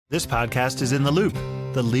This podcast is in The Loop,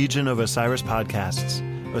 the Legion of Osiris podcasts.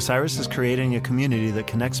 Osiris is creating a community that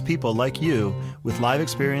connects people like you with live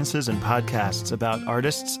experiences and podcasts about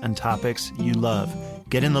artists and topics you love.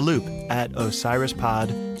 Get in the loop at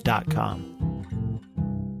osirispod.com.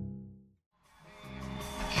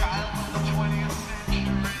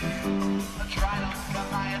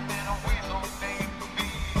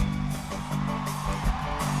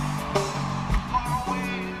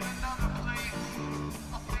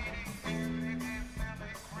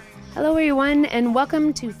 Hello everyone, and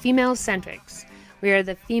welcome to Female Centrics. We are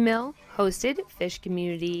the female-hosted Fish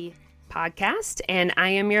Community podcast, and I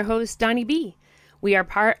am your host, Donnie B. We are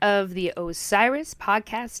part of the Osiris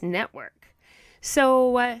Podcast Network.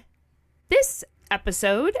 So this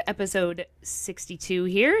episode 62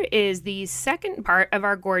 here, is the second part of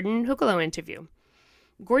our Gordon Hucolo interview.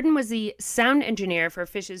 Gordon was the sound engineer for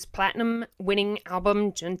Fish's platinum-winning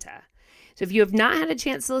album, Junta. So if you have not had a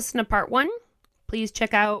chance to listen to part one, please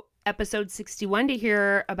check out episode 61 to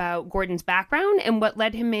hear about Gordon's background and what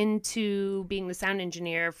led him into being the sound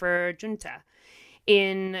engineer for Junta.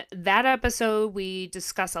 In that episode, we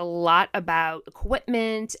discuss a lot about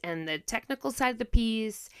equipment and the technical side of the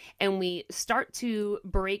piece, and we start to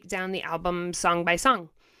break down the album song by song.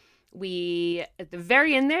 We, at the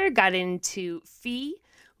very end there, got into Fee,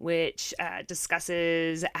 which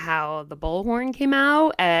discusses how the bullhorn came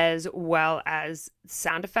out, as well as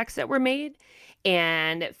sound effects that were made,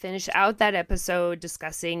 and finish out that episode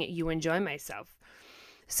discussing You Enjoy Myself.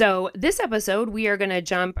 So this episode, we are going to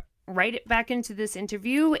jump right back into this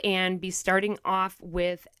interview and be starting off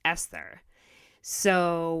with Esther.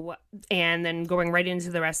 So, and then going right into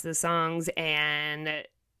the rest of the songs and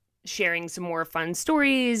sharing some more fun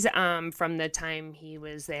stories from the time he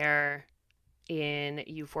was there in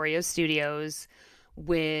Euphoria Studios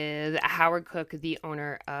with Howard Cook, the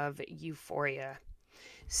owner of Euphoria.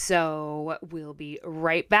 So we'll be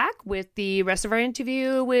right back with the rest of our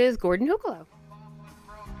interview with Gordon Hucolo.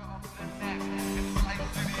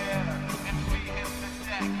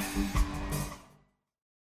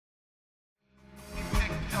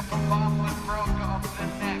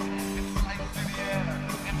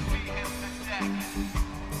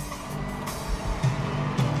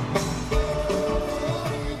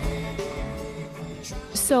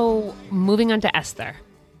 So moving on to Esther.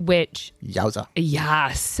 Which, yowza.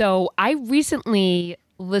 Yeah. So I recently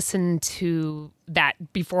listened to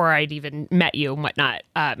that before I'd even met you and whatnot.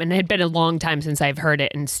 And it had been a long time since I've heard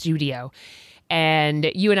it in studio.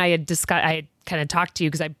 And you and I had discussed, I had kind of talked to you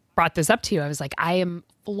because I brought this up to you. I was like, I am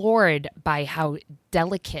floored by how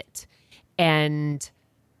delicate and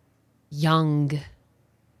young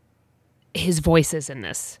his voice is in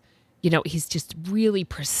this. You know, he's just really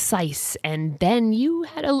precise. And then you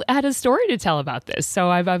had a story to tell about this. So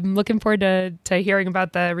I'm looking forward to hearing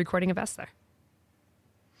about the recording of Esther.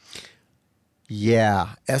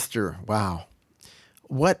 Yeah, Esther. Wow,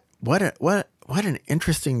 what an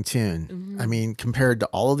interesting tune. Mm-hmm. I mean, compared to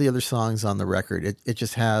all of the other songs on the record, it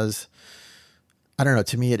just has. I don't know.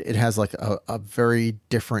 To me, it has like a very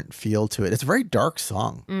different feel to it. It's a very dark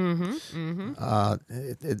song,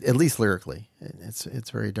 at least lyrically.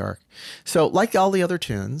 It's very dark. So, like all the other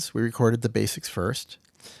tunes, we recorded the basics first.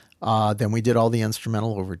 Then we did all the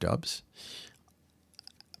instrumental overdubs.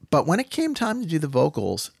 But when it came time to do the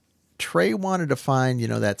vocals, Trey wanted to find,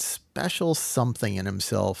 that special something in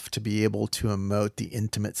himself to be able to emote the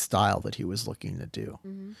intimate style that he was looking to do.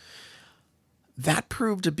 Mm-hmm. That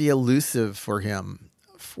proved to be elusive for him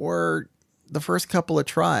for the first couple of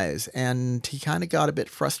tries, and he kind of got a bit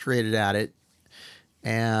frustrated at it,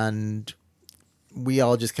 and we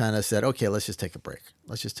all just kind of said, okay, let's just take a break.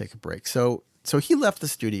 So he left the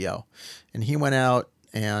studio, and he went out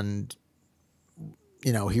and,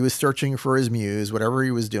 he was searching for his muse, whatever he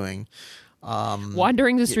was doing.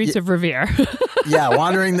 Wandering the streets of Revere. Yeah,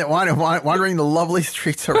 wandering the lovely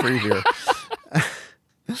streets of Revere.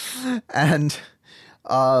 And,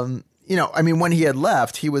 when he had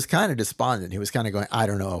left, he was kind of despondent. He was kind of going, I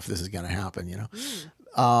don't know if this is going to happen,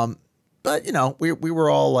 But, we were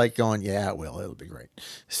all like going, yeah, it will. It'll be great.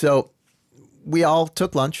 So we all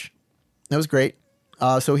took lunch. It was great.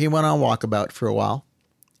 So he went on walkabout for a while.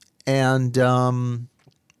 And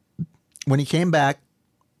when he came back,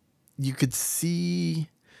 you could see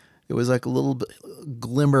it was like a little bit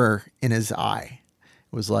glimmer in his eye.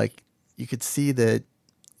 It was like you could see that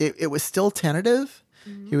it was still tentative.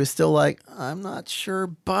 Mm-hmm. He was still like, I'm not sure,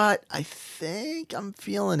 but I think I'm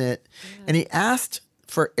feeling it. Yeah. And he asked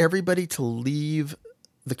for everybody to leave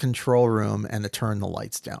the control room and to turn the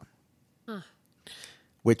lights down,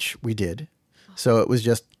 which we did. So it was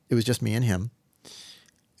just me and him.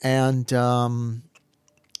 And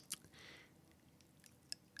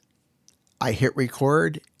I hit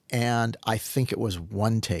record, and I think it was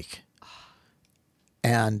one take.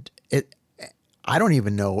 And I don't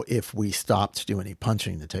even know if we stopped to do any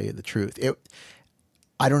punching, to tell you the truth.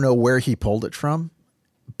 I don't know where he pulled it from,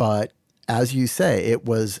 but as you say,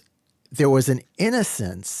 there was an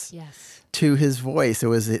innocence to his voice. It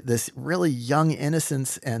was this really young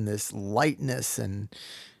innocence and this lightness, and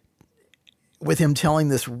with him telling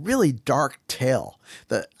this really dark tale.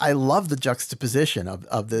 I love the juxtaposition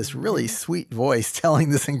of this really sweet voice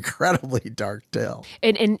telling this incredibly dark tale.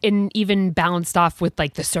 And even balanced off with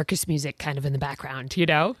like the circus music kind of in the background, you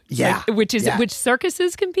know? Yeah. Like, which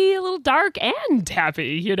circuses can be a little dark and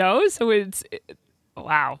happy, you know? So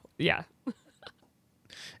wow. Yeah.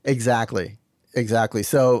 Exactly.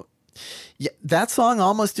 So yeah, that song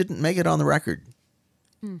almost didn't make it on the record,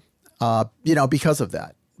 because of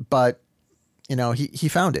that. But he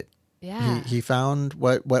found it. Yeah. He found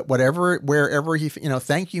wherever he,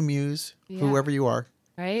 thank you, Muse, whoever you are.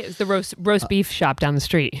 Right? It's the roast beef shop down the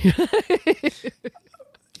street.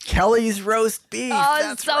 Kelly's Roast Beef. Oh,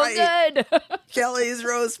 That's so right. good. Kelly's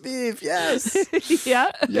Roast Beef. Yes.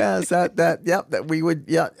 Yeah. Yes. That we would.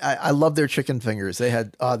 Yeah. I love their chicken fingers. They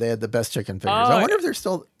had the best chicken fingers. I wonder if they're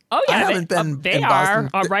still. Oh yeah, I haven't been they in Boston.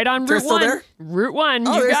 are right on They're Route still 1. there? Route 1.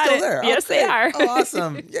 Oh, You they're got still it. there. Yes, Okay. they are. Oh,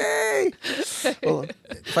 awesome! Yay! Well,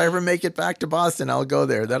 if I ever make it back to Boston, I'll go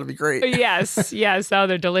there. That'll be great. Yes. Oh,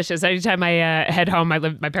 they're delicious. Anytime I head home,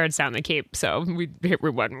 my parents down in the Cape, so we hit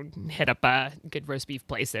Route 1, hit up a good roast beef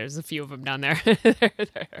place. There's a few of them down there.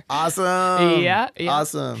 Awesome. Yeah.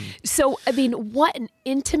 Awesome. So, I mean, what an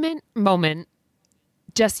intimate moment.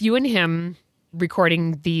 Just you and him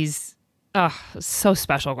recording these. Oh, so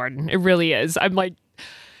special, Gordon. It really is. I'm like,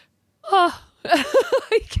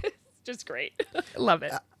 it's just great. I love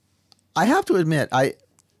it. I have to admit,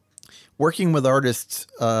 working with artists,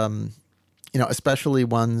 especially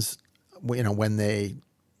ones, when they,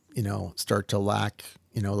 start to lack,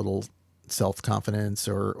 a little self-confidence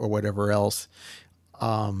or whatever else,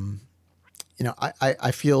 I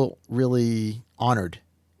feel really honored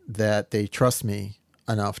that they trust me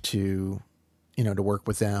enough to work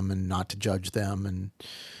with them and not to judge them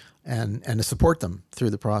and to support them through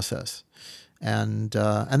the process. And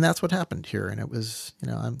that's what happened here. And it was,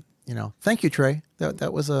 thank you, Trey.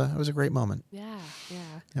 That was a great moment. Yeah.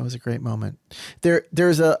 That was a great moment.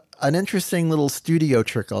 There's an interesting little studio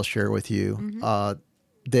trick I'll share with you. Mm-hmm.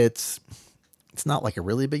 It's not like a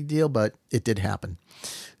really big deal, but it did happen.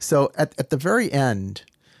 So at the very end,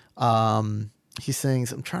 he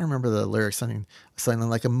sings, I'm trying to remember the lyrics, something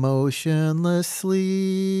like a motionless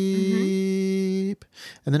sleep.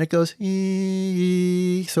 Mm-hmm. And then it goes,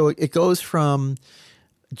 E. So it goes from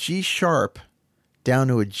G sharp down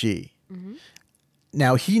to a G. Mm-hmm.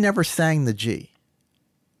 Now, he never sang the G.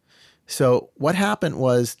 So what happened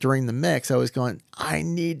was during the mix, I was going, I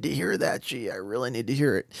need to hear that G. I really need to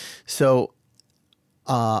hear it. So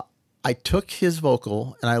I took his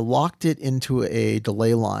vocal and I locked it into a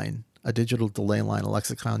delay line, a digital delay line, a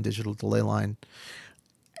Lexicon digital delay line.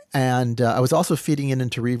 And I was also feeding it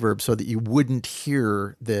into reverb so that you wouldn't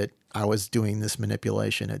hear that I was doing this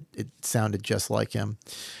manipulation. It sounded just like him.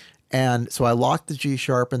 And so I locked the G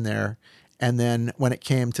sharp in there. And then when it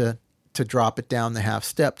came to drop it down the half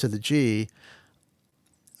step to the G,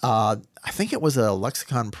 I think it was a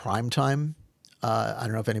Lexicon Primetime. I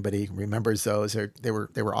don't know if anybody remembers those. They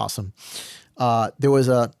were awesome. There was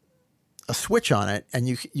a switch on it, and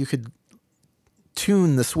you could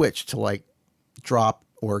tune the switch to like drop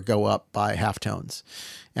or go up by half tones.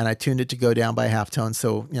 And I tuned it to go down by half tones.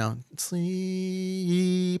 So,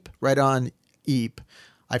 sleep right on eep.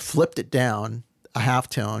 I flipped it down a half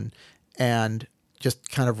tone and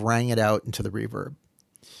just kind of rang it out into the reverb.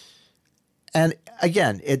 And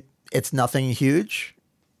again, it's nothing huge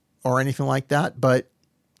or anything like that. But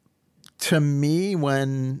to me,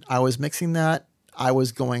 when I was mixing that, I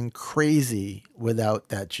was going crazy without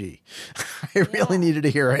that G. I really needed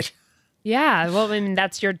to hear it. Yeah. Well, I mean,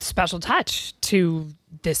 that's your special touch to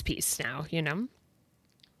this piece now,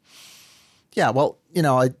 Yeah. Well,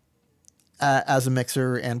 as a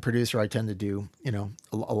mixer and producer, I tend to do,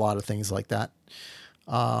 a lot of things like that.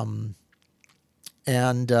 I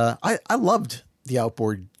loved the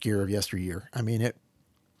outboard gear of yesteryear. I mean,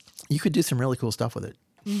 you could do some really cool stuff with it.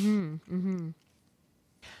 Mm-hmm. Mm-hmm.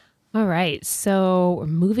 All right. So we're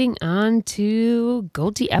moving on to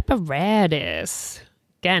Goldie Apparatus.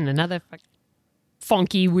 Again, another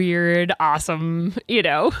funky, weird, awesome,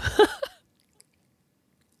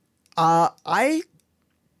 I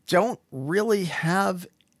don't really have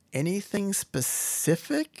anything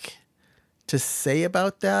specific to say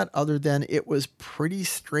about that other than it was pretty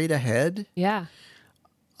straight ahead. Yeah.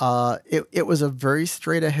 It was a very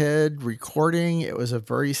straight ahead recording. It was a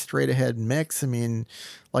very straight ahead mix. I mean,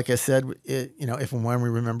 like I said, if and when we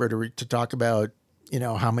remember to talk about,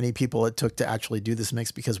 how many people it took to actually do this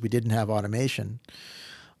mix because we didn't have automation.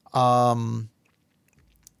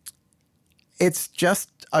 It's just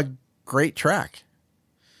a great track.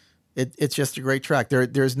 It's just a great track.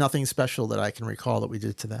 There's nothing special that I can recall that we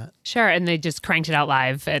did to that. Sure. And they just cranked it out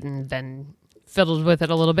live and then fiddled with it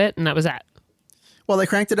a little bit, and that was that. Well, they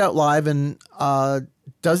cranked it out live, and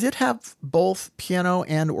does it have both piano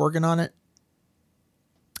and organ on it?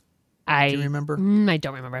 Do you remember? I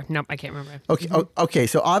don't remember. Nope, I can't remember. Okay, okay.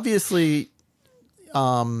 So obviously,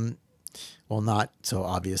 well, not so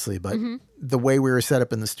obviously, but the way we were set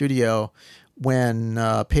up in the studio, when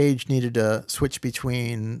Paige needed to switch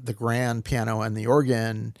between the grand piano and the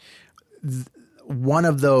organ, one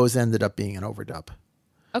of those ended up being an overdub.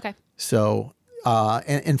 Okay. So,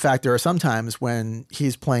 and in fact, there are some times when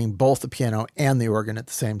he's playing both the piano and the organ at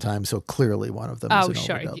the same time. So clearly one of them is an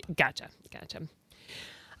overdub. Gotcha.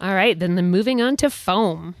 All right. Then moving on to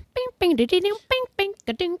Foam.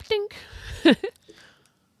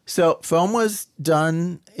 So Foam was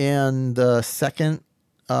done in the second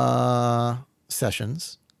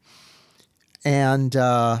sessions. And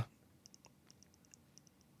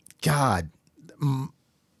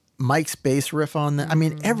Mike's bass riff on that. I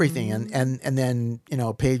mean, everything. And then,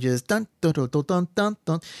 Paige's dun, dun, dun, dun, dun, dun,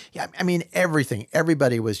 dun. Yeah, I mean, everything.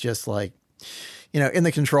 Everybody was just like, in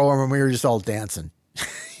the control room, and we were just all dancing.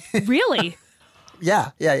 Really? Yeah.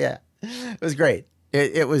 It was great.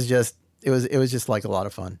 It was just like a lot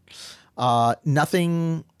of fun.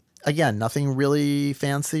 Nothing really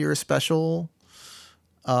fancy or special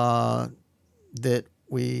that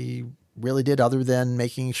we really did other than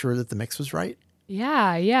making sure that the mix was right.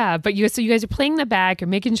 Yeah. But you guys are playing the back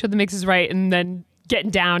and making sure the mix is right and then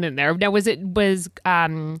getting down in there. Now, was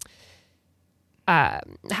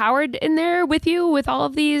Howard in there with you with all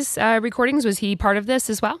of these recordings? Was he part of this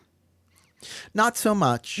as well? Not so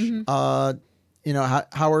much. Howard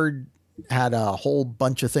had a whole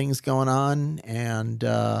bunch of things going on, and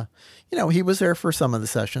he was there for some of the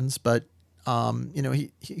sessions, but he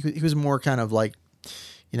was more kind of like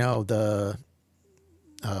the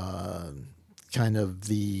kind of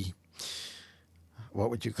the, what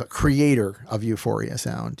would you call, creator of Euphoria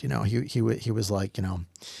sound. He was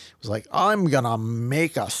like, I'm gonna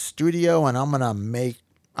make a studio, and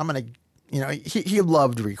he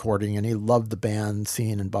loved recording, and he loved the band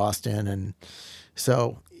scene in Boston, and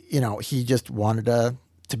so he just wanted to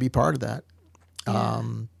be part of that.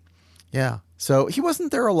 Yeah. So he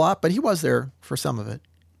wasn't there a lot, but he was there for some of it.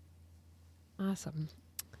 Awesome.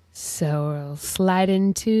 So we'll slide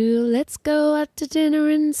into let's go out to dinner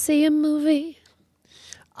and see a movie.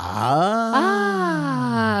 Let's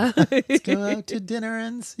go out to dinner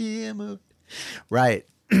and see a movie. Right.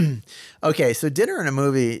 Okay, so dinner and a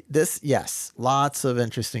movie. Yes, lots of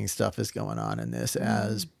interesting stuff is going on in this,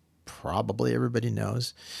 as probably everybody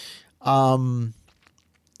knows. So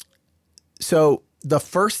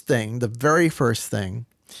the very first thing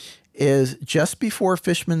is just before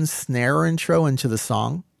Fishman's snare intro into the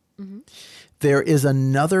song, there is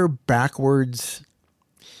another backwards,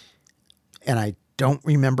 and I don't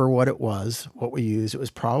remember what we used. It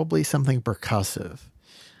was probably something percussive.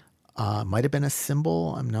 Might have been a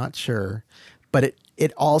cymbal. I'm not sure. But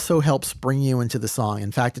it also helps bring you into the song.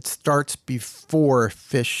 In fact, it starts before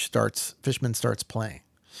Fishman starts playing.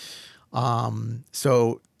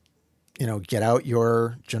 So, get out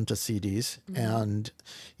your Junta CDs and,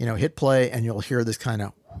 hit play, and you'll hear this kind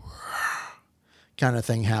of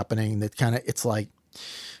thing happening that it's like,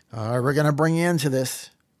 we're going to bring you into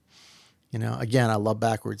this. Again, I love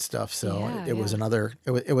backwards stuff. So it was another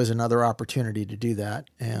opportunity to do that.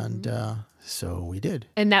 And so we did.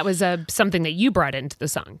 And that was something that you brought into the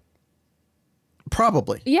song.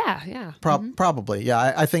 Probably. Yeah. Probably.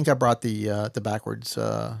 Yeah. I think I brought the backwards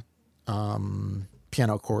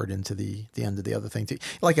piano chord into the end of the other thing too.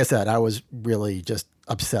 Like I said, I was really just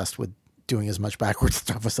obsessed with doing as much backwards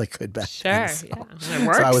stuff as I could back then. Sure. Yeah. It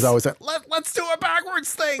works. So I was always like, let's do a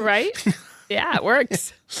backwards thing. Right? Yeah, it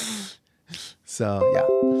works. So,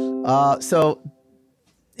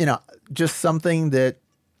 yeah. Just something that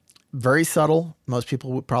very subtle. Most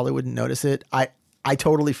people probably wouldn't notice it. I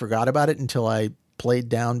totally forgot about it until I played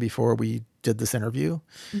down before we did this interview,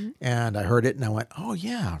 and I heard it and I went, oh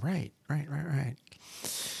yeah, right.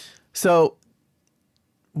 So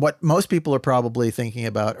what most people are probably thinking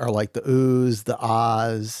about are like the oohs, the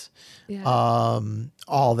ahs,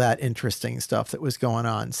 all that interesting stuff that was going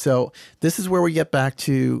on. So this is where we get back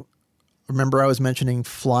to, remember I was mentioning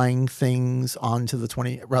flying things onto the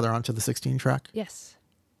 16 track? Yes.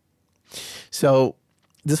 So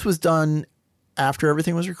this was done after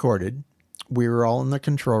everything was recorded. We were all in the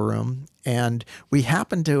control room, and we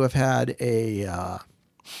happened to have had a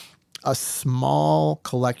small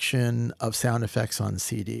collection of sound effects on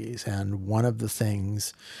CDs, and one of the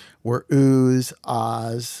things were oohs,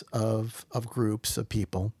 ahs of groups of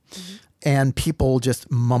people, and people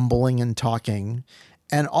just mumbling and talking,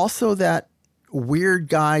 and also that weird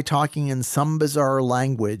guy talking in some bizarre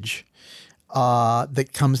language that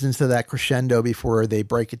comes into that crescendo before they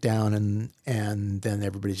break it down, and then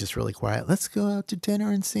everybody's just really quiet. Let's go out to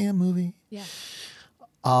dinner and see a movie. Yeah.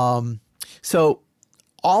 So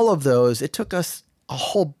all of those, it took us a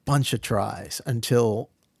whole bunch of tries until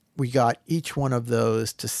we got each one of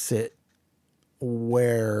those to sit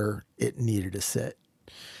where it needed to sit.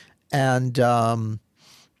 And the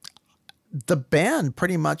band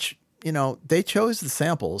pretty much, they chose the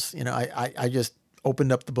samples. I just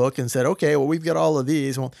opened up the book and said, okay, well, we've got all of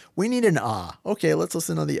these. Well, we need an ah. Okay, let's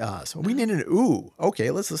listen to the ahs. We need an ooh.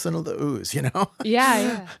 Okay, let's listen to the oohs,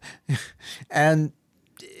 Yeah. And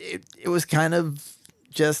it was kind of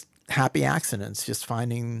just happy accidents, just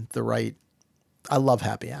finding the right. I love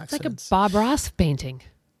happy accidents. Like a Bob Ross painting.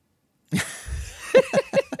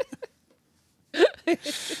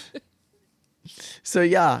 So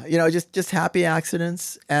yeah, just happy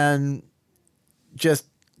accidents, and just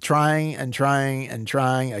trying and trying and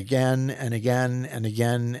trying again and again and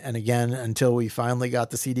again and again until we finally got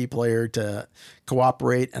the CD player to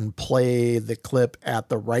cooperate and play the clip at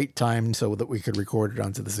the right time so that we could record it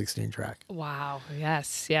onto the 16 track. Wow.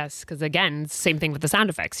 Yes. Because again, same thing with the sound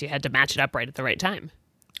effects. You had to match it up right at the right time.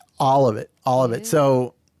 All of it.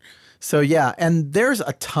 So yeah, and there's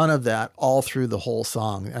a ton of that all through the whole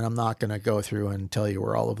song, and I'm not going to go through and tell you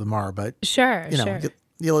where all of them are, but sure.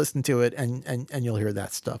 You listen to it and you'll hear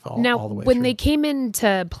that stuff all the way now, when through. they came in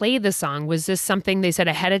to play the song, was this something they said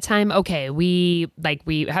ahead of time? Okay, we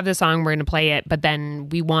have the song, we're going to play it, but then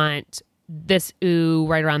we want this ooh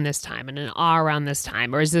right around this time and an ah around this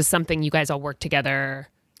time, or is this something you guys all work together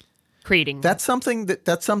creating? That's something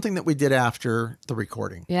that we did after the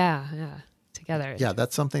recording. Yeah, together. Yeah,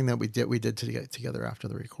 that's something that we did together after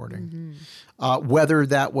the recording. Whether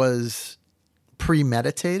that was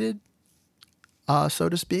premeditated, so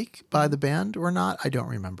to speak, by the band or not, I don't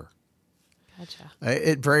remember. Gotcha.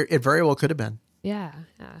 It very well could have been. Yeah.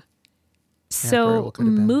 So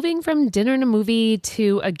moving from Dinner and a Movie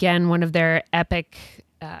to, again, one of their epic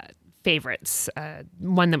favorites,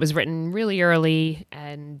 one that was written really early,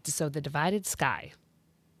 and so The Divided Sky.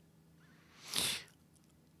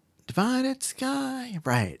 Divided Sky.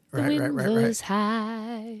 Right. The wind blows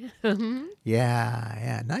high.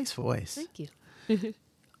 Yeah. Nice voice. Thank you.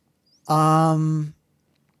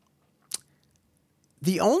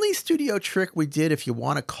 The only studio trick we did, if you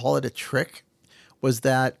want to call it a trick, was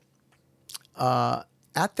that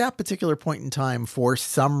at that particular point in time, for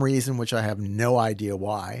some reason, which I have no idea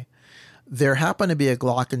why, there happened to be a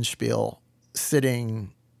glockenspiel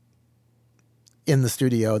sitting in the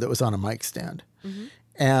studio that was on a mic stand. Mm-hmm.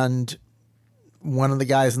 And one of the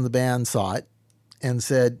guys in the band saw it and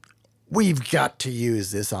said, "We've got to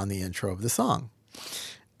use this on the intro of the song."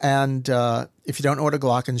 And if you don't know what a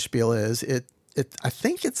glockenspiel is, I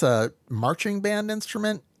think it's a marching band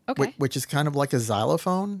instrument, okay, which is kind of like a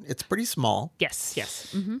xylophone. It's pretty small. Yes.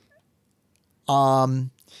 Mm-hmm.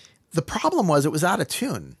 The problem was it was out of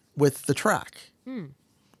tune with the track. Mm.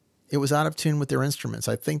 It was out of tune with their instruments.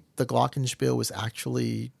 I think the glockenspiel was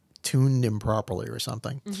actually tuned improperly or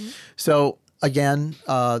something. Mm-hmm. So again,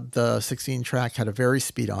 the 16 track had a varies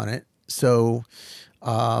speed on it. So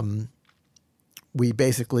we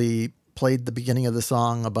basically played the beginning of the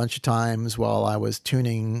song a bunch of times while I was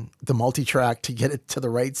tuning the multi-track to get it to the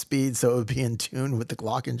right speed so it would be in tune with the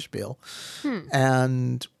glockenspiel.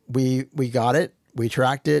 And we got it, we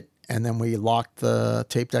tracked it, and then we locked the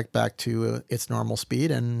tape deck back to its normal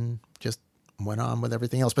speed and just went on with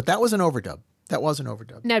everything else. But that was an overdub.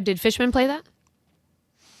 Now, did Fishman play that?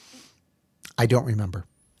 I don't remember.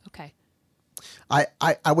 Okay.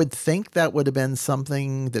 I would think that would have been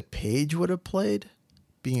something that Paige would have played,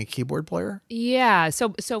 being a keyboard player. Yeah.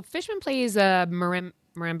 So Fishman plays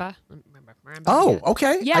marimba. Oh,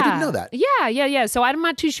 okay. Yeah. I didn't know that. Yeah. So I'm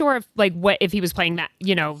not too sure if he was playing that.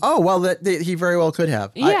 Oh well, he very well could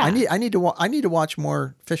have. Yeah. I need to watch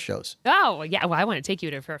more Fish shows. Oh yeah. Well, I want to take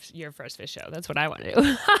you to your first Fish show. That's what I want to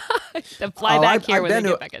do. To fly back here when they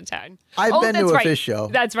get back in town. I've been to a Fish show.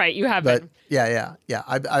 That's right. You have been. Yeah.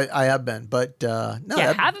 I have been, but no. You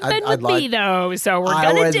haven't been with me though, so we're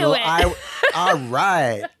gonna do it.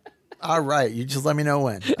 All right. You just let me know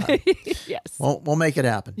when. Yes. We'll make it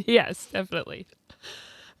happen. Yes, definitely.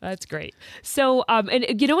 That's great. So,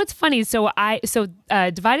 and you know what's funny? So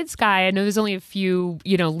Divided Sky, I know there's only a few,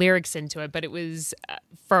 lyrics into it, but it was,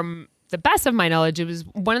 from the best of my knowledge, it was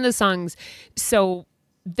one of the songs. So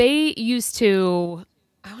they used to,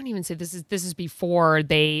 I won't even say this is before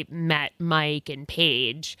they met Mike and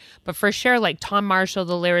Paige, but for sure, like Tom Marshall,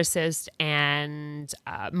 the lyricist, and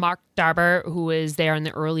Mark Darber, who was there in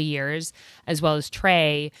the early years, as well as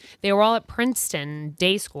Trey, they were all at Princeton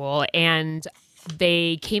Day School, and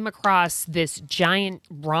they came across this giant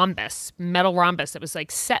metal rhombus that was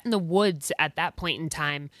like set in the woods at that point in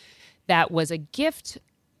time. That was a gift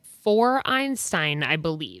for Einstein, I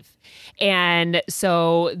believe. And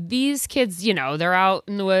so these kids, they're out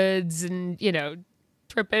in the woods and,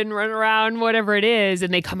 tripping, running around, whatever it is.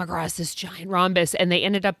 And they come across this giant rhombus, and they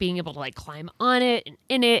ended up being able to like climb on it and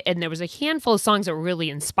in it. And there was a handful of songs that were really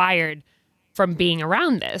inspired from being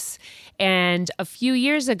around this. And a few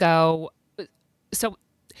years ago, so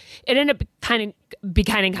it ended up kind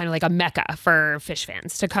of like a mecca for Phish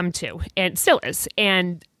fans to come to, and still is.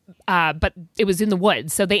 And but it was in the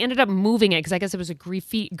woods, so they ended up moving it because I guess it was a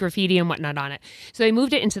graffiti and whatnot on it. So they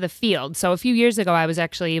moved it into the field. So a few years ago, I was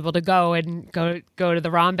actually able to go to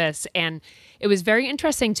the rhombus, and it was very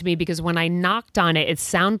interesting to me because when I knocked on it, it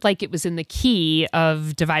sounded like it was in the key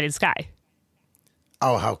of Divided Sky.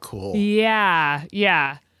 Oh, how cool!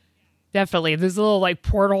 Yeah. Definitely. There's a little like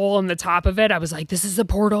portal on the top of it. I was like, this is a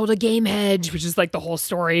portal to Gamehenge, which is like the whole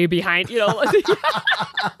story behind, It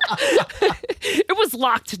was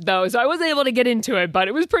locked though, so I wasn't able to get into it, but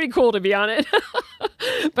it was pretty cool to be on it.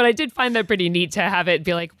 But I did find that pretty neat to have it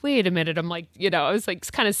be like, wait a minute. I'm like, I was like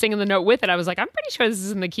kind of singing the note with it. I was like, I'm pretty sure this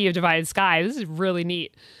is in the key of Divided Sky. This is really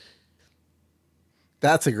neat.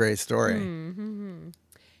 That's a great story. Mm-hmm.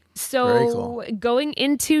 So going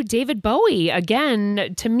into David Bowie,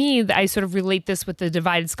 again, to me, I sort of relate this with the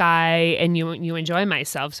Divided Sky and You Enjoy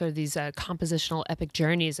Myself, sort of these compositional epic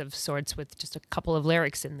journeys of sorts with just a couple of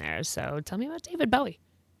lyrics in there. So tell me about David Bowie.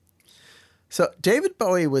 So David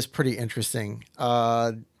Bowie was pretty interesting.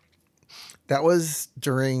 That was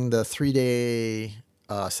during the 3-day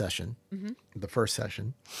session, the first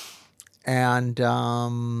session. And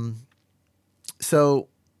so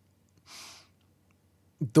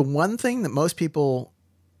the one thing that most people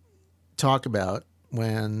talk about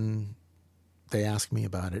when they ask me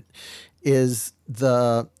about it is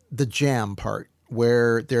the jam part,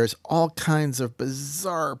 where there's all kinds of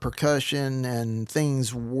bizarre percussion and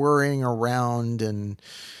things whirring around and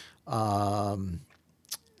some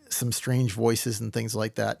strange voices and things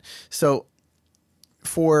like that. So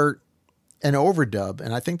for an overdub,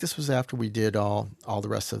 and I think this was after we did all the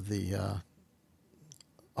rest of the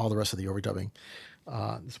overdubbing.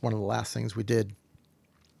 It's one of the last things we did.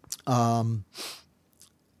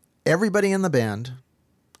 Everybody in the band,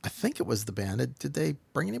 I think it was the band. Did they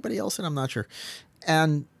bring anybody else in? I'm not sure.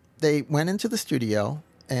 And they went into the studio,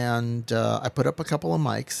 and I put up a couple of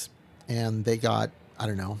mics, and they got, I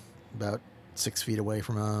don't know, about 6 feet away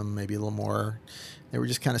from them, maybe a little more. They were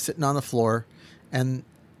just kind of sitting on the floor, and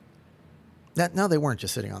no, they weren't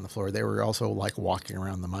just sitting on the floor. They were also like walking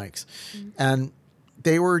around the mics, and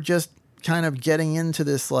they were just kind of getting into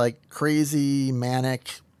this like crazy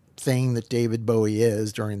manic thing that David Bowie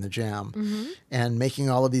is during the jam, and making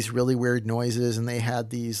all of these really weird noises. And they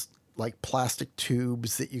had these like plastic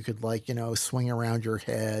tubes that you could like, swing around your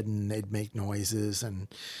head, and they'd make noises, and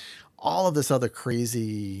all of this other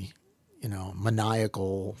crazy,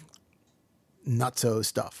 maniacal nutso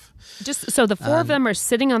stuff. Just so the four of them are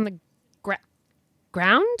sitting on the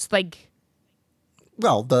ground, like.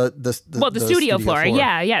 Well, the studio floor.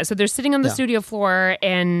 Yeah. So they're sitting on the studio floor,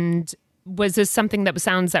 and was this something that was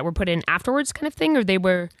sounds that were put in afterwards, kind of thing, or they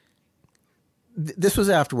were? This was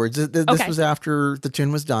afterwards. This was after the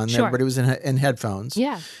tune was done. Sure. Everybody was in headphones.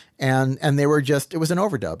 Yeah. And they were just, it was an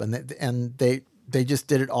overdub, and they just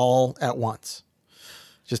did it all at once.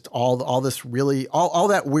 Just all this really all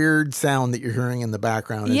that weird sound that you're hearing in the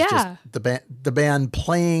background is just the band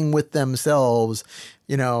playing with themselves.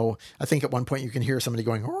 I think at one point you can hear somebody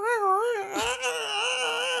going,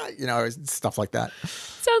 stuff like that.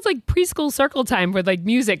 Sounds like preschool circle time with like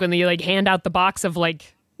music when they like hand out the box of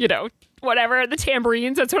like, whatever, the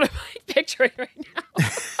tambourines. That's what I'm like picturing right now.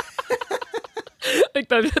 Like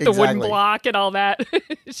the wooden block and all that.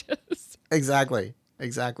 Exactly.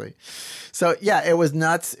 So yeah, it was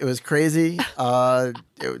nuts. It was crazy.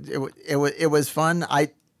 It was fun. I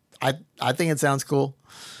think it sounds cool.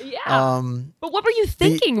 Yeah. But what were you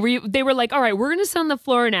thinking? They were like, all right, we're going to sit on the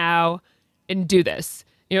floor now and do this.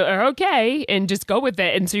 Okay, and just go with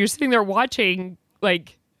it. And so you're sitting there watching,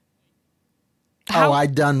 like,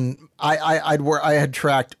 I'd done. I had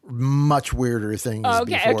tracked much weirder things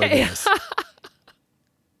before this.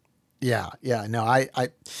 Yeah. No,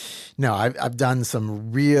 I've done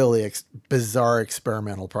some really bizarre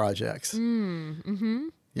experimental projects.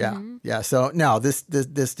 Yeah. So no, this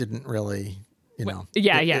didn't really, It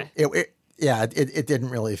didn't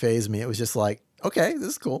really faze me. It was just like, okay, this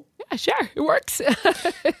is cool. Yeah, sure, it works.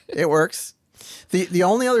 It works. The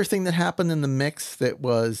only other thing that happened in the mix that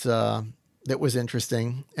was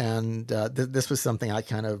interesting, and this was something I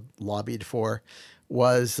kind of lobbied for,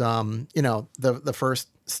 was the first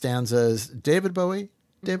stanza is David Bowie,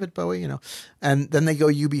 and then they go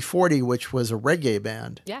UB40, which was a reggae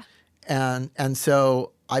band. Yeah. And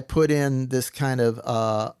so I put in this kind of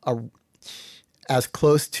as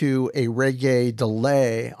close to a reggae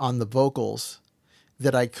delay on the vocals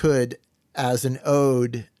that I could as an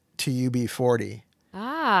ode to UB40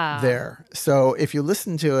 there. So if you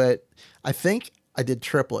listen to it, I think I did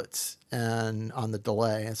triplets and on the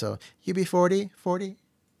delay. And so UB40, 40,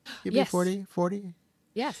 UB40, 40.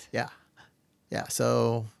 Yes. Yeah.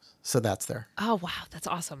 So that's there. Oh, wow. That's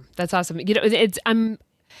awesome.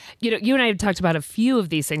 You and I have talked about a few of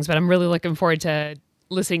these things, but I'm really looking forward to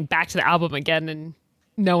listening back to the album again and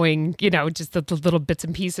knowing, just the little bits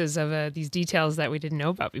and pieces of these details that we didn't know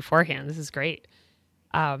about beforehand. This is great.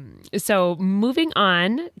 So moving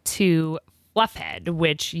on to Fluffhead,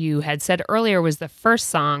 which you had said earlier was the first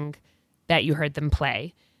song that you heard them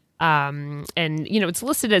play. And, it's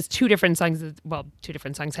listed as two different songs, either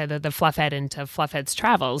the Fluffhead and To Fluffhead's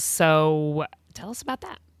Travels. So tell us about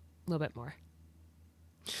that a little bit more.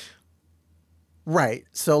 Right.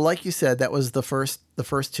 So like you said, that was the first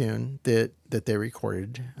tune that they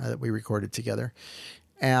recorded, that we recorded together.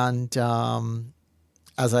 And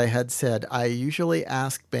as I had said, I usually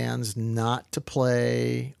ask bands not to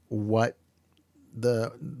play what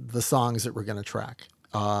the songs that we're going to track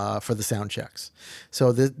for the sound checks.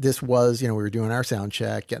 So this was, we were doing our sound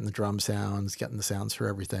check, getting the drum sounds, getting the sounds for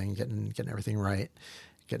everything, getting everything right,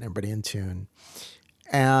 getting everybody in tune.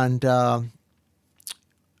 And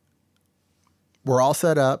we're all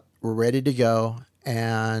set up. We're ready to go.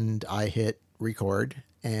 And I hit record.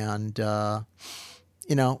 And,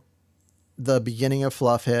 the beginning of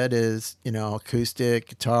Fluffhead is, acoustic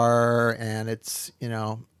guitar. And it's,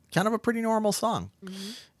 kind of a pretty normal song.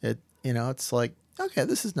 Mm-hmm. It's like, okay,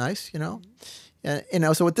 this is nice,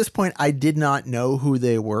 And, so at this point, I did not know who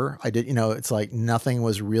they were. I did, it's like nothing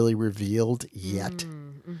was really revealed yet.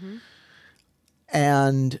 Mm-hmm.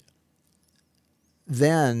 And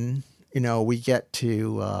then, we get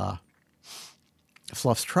to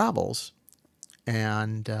Fluff's Travels,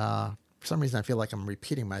 and for some reason I feel like I'm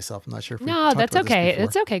repeating myself. I'm not sure if no, that's okay.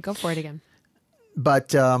 It's okay. Go for it again. But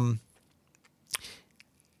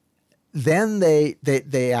then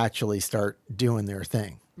they actually start doing their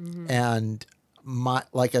thing, and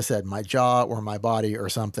like I said, my jaw or my body or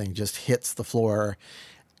something just hits the floor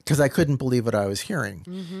because I couldn't believe what I was hearing.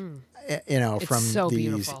 Mm-hmm. It's from so these.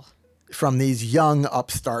 Beautiful. From these young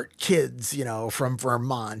upstart kids, from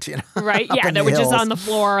Vermont, right? Yeah, that were just on the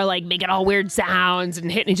floor, like making all weird sounds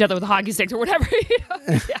and hitting each other with hockey sticks or whatever.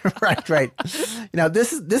 Right.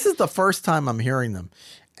 This is the first time I'm hearing them,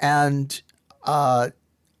 and I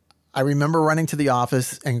remember running to the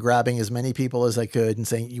office and grabbing as many people as I could and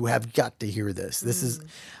saying, "You have got to hear this.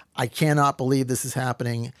 I cannot believe this is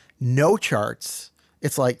happening. No charts."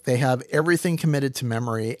 It's like they have everything committed to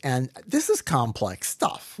memory, and this is complex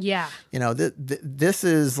stuff. Yeah. This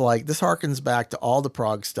is like, this harkens back to all the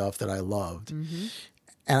prog stuff that I loved. Mm-hmm.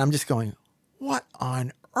 And I'm just going, what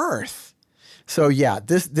on earth? So yeah,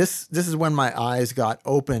 this is when my eyes got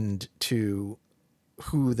opened to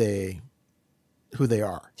who they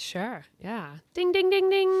are. Sure. Yeah. Ding, ding, ding,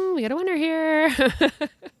 ding. We got a winner here.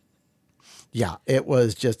 Yeah, it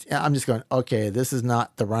was just, I'm just going, okay, this is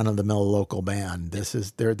not the run-of-the-mill local band. This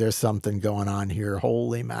is, there's something going on here.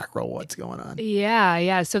 Holy mackerel, what's going on?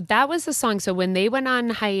 Yeah. So that was the song. So when they went on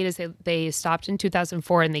hiatus, they stopped in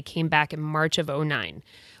 2004 and they came back in March of 2009,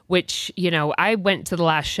 which, I went to the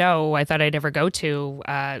last show I thought I'd ever go to.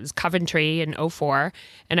 It was Coventry in 2004,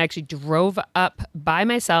 and I actually drove up by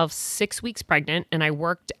myself 6 weeks pregnant, and I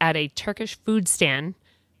worked at a Turkish food stand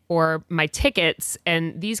for my tickets,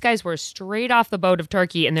 and these guys were straight off the boat of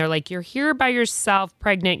Turkey, and they're like, "You're here by yourself,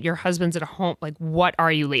 pregnant, your husband's at home, like, what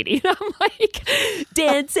are you, lady?" And I'm like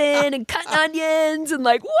dancing and cutting onions and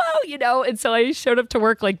like, whoa, and so I showed up to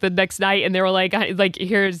work like the next night, and they were like,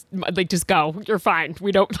 here's, like, just go, you're fine,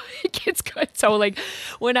 we don't, like, it's good. So like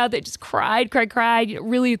went out, they just cried,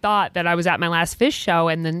 really thought that I was at my last Fish show,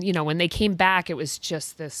 and then, when they came back, it was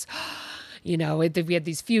just this, we had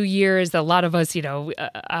these few years that a lot of us,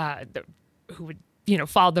 would,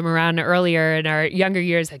 followed them around earlier in our younger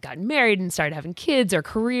years had gotten married and started having kids or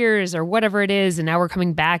careers or whatever it is. And now we're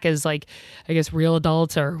coming back as like, I guess, real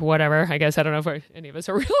adults or whatever. I guess I don't know if any of us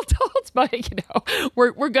are real adults, but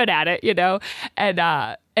we're good at it,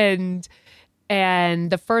 and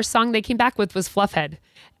the first song they came back with was Fluffhead.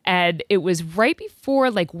 And it was right before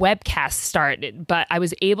like webcasts started, but I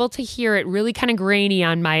was able to hear it really kind of grainy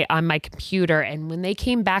on my computer. And when they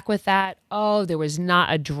came back with that, there was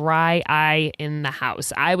not a dry eye in the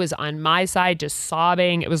house. I was on my side just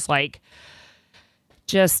sobbing. It was like,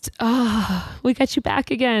 we got you back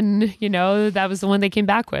again. That was the one they came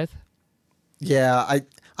back with. Yeah,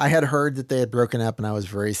 I had heard that they had broken up, and I was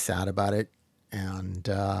very sad about it. And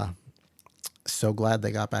so glad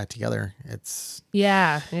they got back together. It's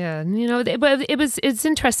but it's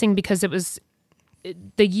interesting because it was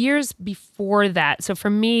the years before that. So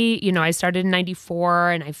for me, I started in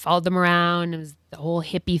 94 and I followed them around. It was the whole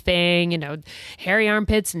hippie thing, hairy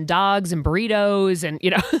armpits and dogs and burritos and,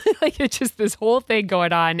 like it's just this whole thing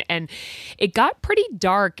going on. And it got pretty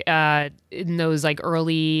dark in those like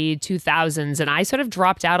early 2000s. And I sort of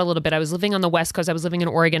dropped out a little bit. I was living on the West Coast. I was living in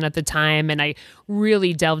Oregon at the time. And I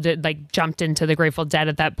really jumped into the Grateful Dead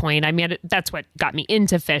at that point. I mean, that's what got me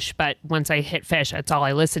into Phish. But once I hit Phish, that's all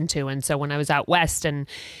I listened to. And so when I was out West, and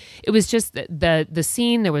it was just the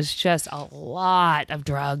scene, there was just a lot of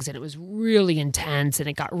drugs and it was really intense and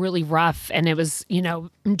it got really rough. And it was,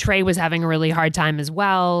 Trey was having a really hard time as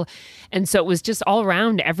well. And so it was just all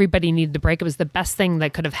around, everybody needed the break. It was the best thing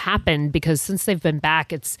that could have happened because since they've been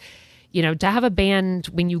back, it's, to have a band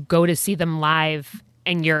when you go to see them live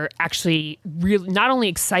and you're actually really not only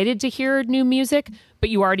excited to hear new music, but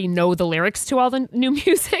you already know the lyrics to all the new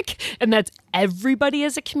music. And that's everybody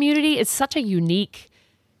as a community. It's such a unique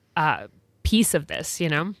piece of this,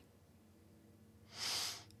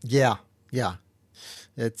 Yeah.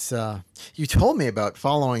 It's, you told me about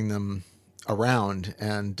following them around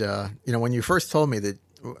and, when you first told me that,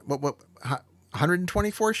 what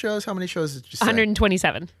 124 shows? How many shows did you say?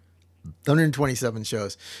 127. 127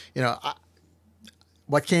 shows.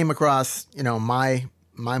 What came across,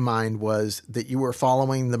 my mind was that you were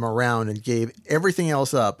following them around and gave everything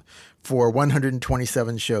else up for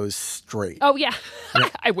 127 shows straight. Oh, yeah.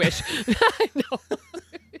 I wish. No.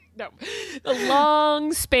 No. A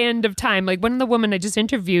long span of time. Like one of the women I just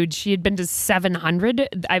interviewed, she had been to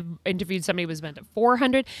 700. I've interviewed somebody who was been to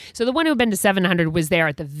 400. So the one who had been to 700 was there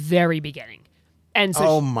at the very beginning. And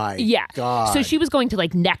so God. So she was going to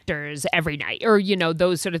like Nectar's every night or,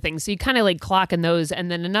 those sort of things. So you kind of like clock in those.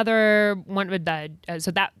 And then another one with that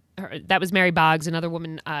was Mary Boggs, another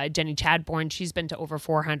woman, Jenny Chadbourne. She's been to over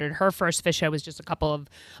 400. Her first Phish show was just a couple of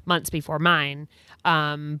months before mine.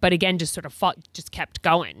 But again, just sort of just kept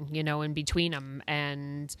going, in between them.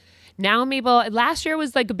 And now I'm able, last year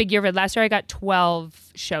was like a big year. Last year I got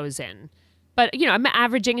 12 shows in. But, I'm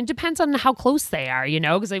averaging, it depends on how close they are,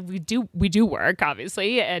 because we do work,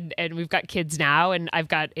 obviously, and we've got kids now, and I've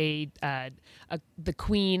got the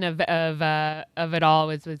queen of it all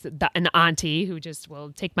with an auntie who just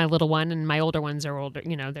will take my little one, and my older ones are older,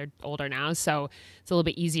 they're older now, so it's a little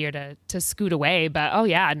bit easier to scoot away. But,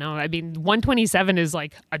 127 is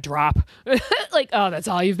like a drop. Like, that's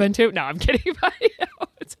all you've been to? No, I'm kidding.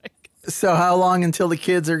 It's like, so how long until the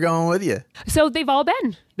kids are going with you? So they've all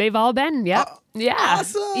been. Yeah. Yeah.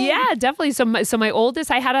 Awesome. Yeah, definitely. So my oldest,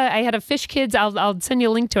 I had a Phish Kids. I'll send you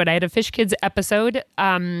a link to it. I had a Phish Kids episode.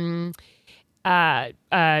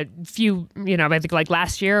 Few, I think like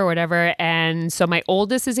last year or whatever. And so my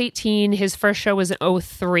oldest is 18. His first show was in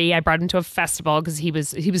 2003. I brought him to a festival because he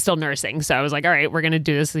was still nursing. So I was like, all right, we're going to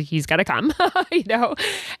do this. He's got to come,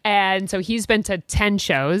 And so he's been to 10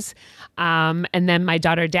 shows. And then my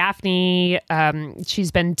daughter Daphne,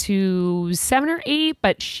 she's been to 7 or 8,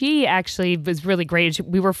 but she actually was really great.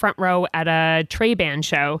 We were front row at a Trey band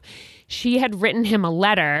show. She had written him a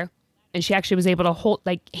letter. And she actually was able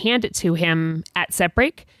to hand it to him at set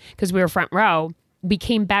break because we were front row. We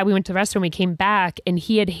came back, we went to the restroom, we came back, and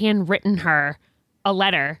he had handwritten her a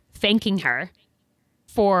letter thanking her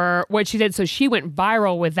for what she did. So she went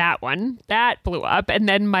viral with that one. That blew up. And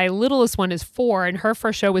then my littlest one is 4, and her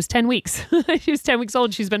first show was 10 weeks. She was 10 weeks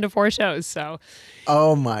old. She's been to 4 shows. So,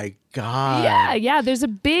 oh my God. Yeah. There's a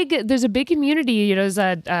big community. There's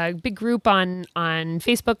a big group on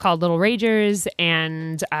Facebook called Little Ragers,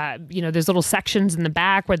 and there's little sections in the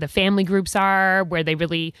back where the family groups are, where they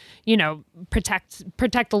really protect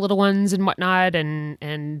the little ones and whatnot,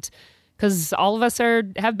 and because all of us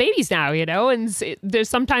have babies now, and there's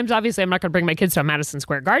sometimes, obviously, I'm not going to bring my kids to a Madison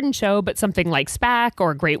Square Garden show, but something like SPAC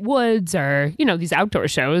or Great Woods or, these outdoor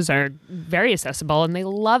shows are very accessible and they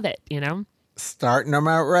love it, Starting them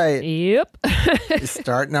out right. Yep.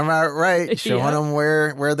 Starting them out right. Showing them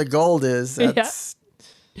where the gold is. That's,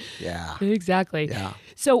 yeah. Exactly. Yeah.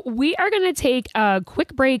 So we are going to take a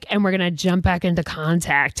quick break and we're going to jump back into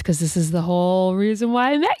Contact because this is the whole reason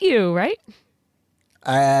why I met you, right?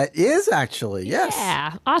 It is actually, yes.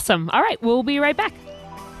 Yeah. Awesome. All right. We'll be right back.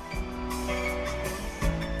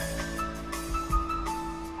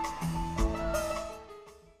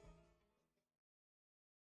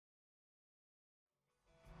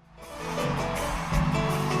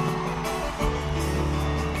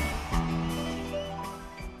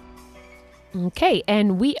 Okay,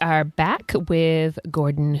 and we are back with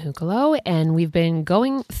Gordon Hucolo, and we've been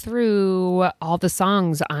going through all the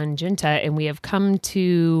songs on Junta, and we have come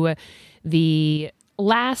to the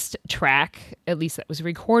last track, at least that was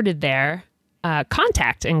recorded there,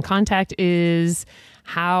 Contact. And Contact is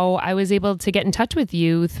how I was able to get in touch with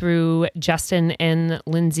you through Justin and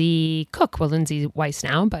Lindsay Cook. Well, Lindsay Weiss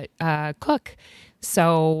now, but Cook.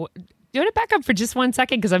 So do you want to back up for just 1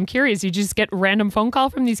 second? Because I'm curious. You just get a random phone call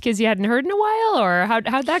from these kids you hadn't heard in a while? Or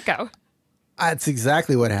how'd that go? That's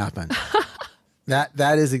exactly what happened.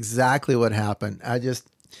 That is exactly what happened.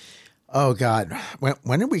 Oh God.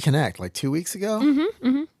 When did we connect? Like 2 weeks ago?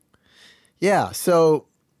 Mm-hmm. Yeah. So,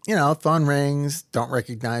 phone rings, don't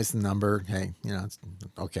recognize the number. Hey, it's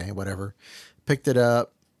okay, whatever. Picked it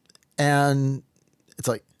up and it's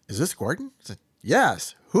like, is this Gordon? It's like,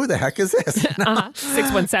 yes. Who the heck is this?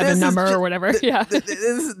 617 number or whatever. Yeah.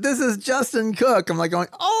 This is Justin Cook. I'm like going,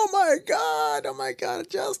 oh my God,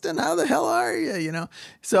 Justin, how the hell are you?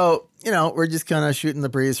 So, we're just kind of shooting the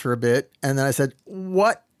breeze for a bit. And then I said,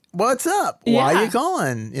 what's up? Why are you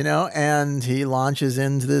calling? And he launches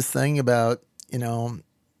into this thing about,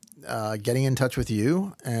 getting in touch with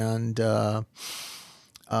you. And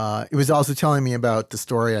he was also telling me about the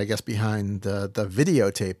story, I guess, behind the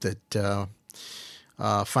videotape that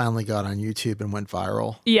finally got on YouTube and went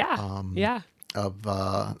viral. Yeah. Of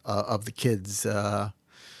the kids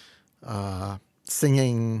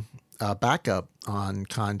singing backup on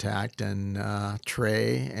Contact and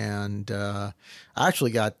Trey, and I actually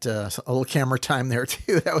got a little camera time there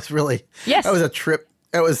too. That was really that was a trip.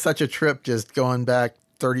 That was such a trip, just going back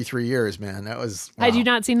 33 years, man. That was. Wow. Had you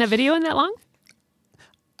not seen that video in that long?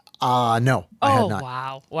 No, I had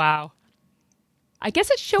not. Wow. I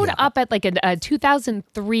guess it showed up at like a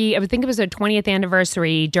 2003, I would think it was their 20th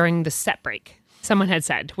anniversary during the set break, someone had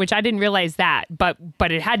said, which I didn't realize that, but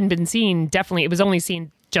it hadn't been seen, definitely. It was only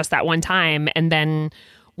seen just that one time. And then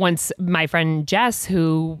once my friend Jess,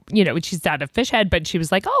 who, she's out of Fishhead, but she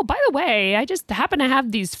was like, oh, by the way, I just happen to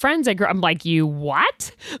have these friends. I'm like, you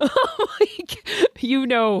what? Like, you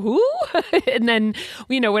know who? And then,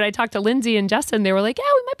 when I talked to Lindsay and Justin, they were like, yeah,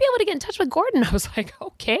 we might be able to get in touch with Gordon. I was like,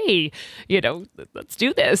 okay, let's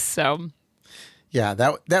do this. So yeah,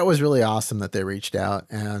 that was really awesome that they reached out,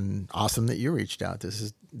 and awesome that you reached out.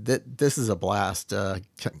 This is a blast.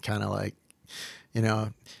 Kind of like,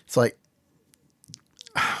 it's like,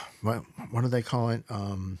 what do they call it?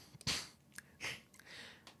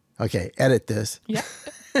 Okay, edit this. Yeah.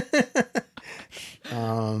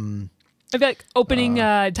 I feel like opening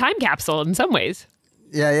a time capsule in some ways.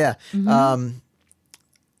 Yeah. Mm-hmm.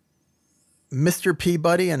 Mr.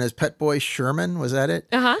 Peabody and his pet boy Sherman, was that it?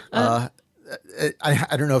 I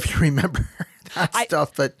don't know if you remember that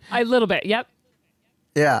stuff, but a little bit. Yep.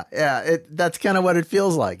 Yeah. That's kind of what it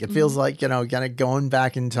feels like. It feels like, kind of going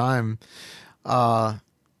back in time.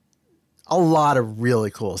 A lot of really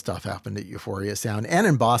cool stuff happened at Euphoria Sound and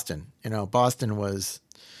in Boston. Boston was,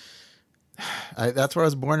 that's where I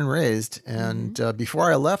was born and raised. And before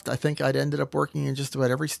I left, I think I'd ended up working in just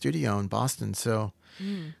about every studio in Boston. So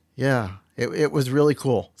yeah, it was really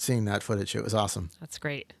cool seeing that footage. It was awesome. That's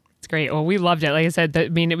great. It's great. Well, we loved it. Like I said,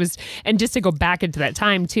 it was, and just to go back into that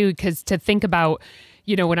time too, because to think about,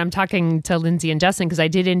 when I'm talking to Lindsay and Justin, because I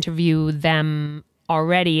did interview them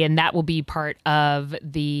already, and that will be part of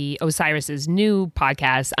the Osiris's new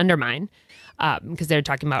podcast, Undermine, because they're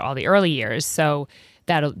talking about all the early years. So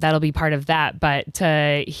that'll be part of that. But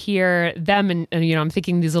to hear them and I'm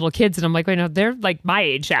thinking these little kids, and I'm like, wait, no, they're like my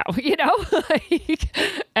age now,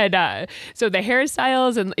 and so the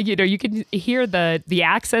hairstyles, and you can hear the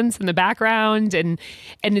accents in the background, and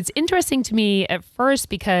it's interesting to me at first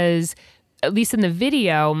because at least in the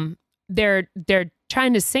video, they're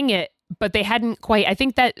trying to sing it, but they hadn't quite, I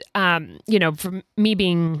think that, from me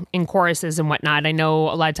being in choruses and whatnot, I know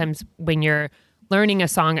a lot of times when you're learning a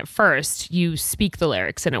song at first, you speak the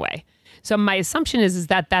lyrics in a way. So my assumption is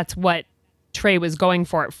that that's what Trey was going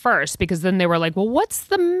for it first, because then they were like, well, what's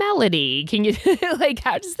the melody? Can you like,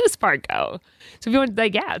 how does this part go? So if you want,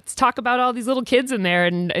 like, yeah, let's talk about all these little kids in there,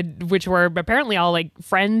 and which were apparently all like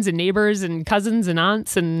friends and neighbors and cousins and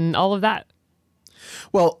aunts and all of that.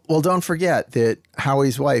 Well, don't forget that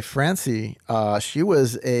Howie's wife, Francie, she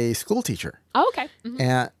was a school teacher. Oh, okay.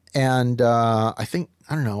 Mm-hmm. And I think,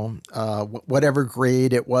 I don't know, whatever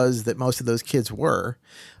grade it was that most of those kids were,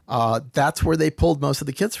 that's where they pulled most of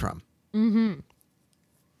the kids from. Mm-hmm.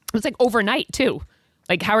 It was like overnight too.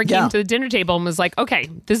 Like Howard came to the dinner table and was like, okay,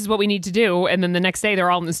 this is what we need to do. And then the next day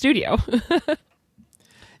they're all in the studio.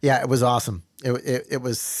 Yeah, it was awesome. It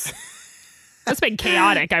was... That's been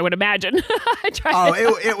chaotic, I would imagine.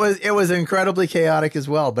 It was incredibly chaotic as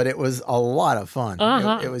well, but it was a lot of fun.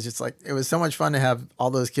 Uh-huh. It was just like, it was so much fun to have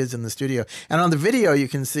all those kids in the studio. And on the video, you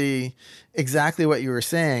can see exactly what you were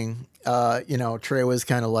saying. Trey was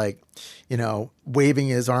kind of like, waving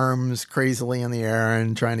his arms crazily in the air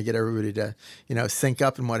and trying to get everybody to, sync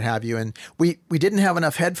up and what have you. And we didn't have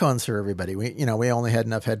enough headphones for everybody. We only had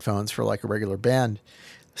enough headphones for like a regular band.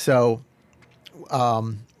 So,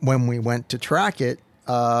 when we went to track it,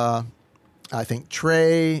 I think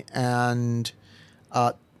Trey and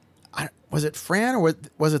was it Fran, or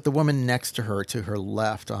was it the woman next to her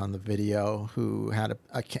left on the video who had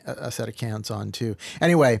a set of cans on too?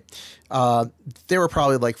 Anyway, there were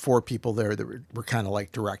probably like 4 people there that were kind of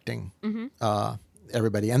like directing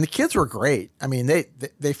everybody, and the kids were great. I mean,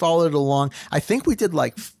 they followed along. I think we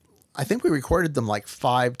recorded them like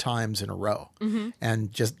 5 times in a row, and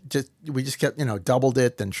we just kept, doubled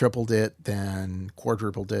it, then tripled it, then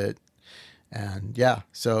quadrupled it. And yeah,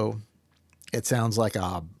 so it sounds like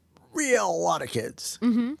a real lot of kids.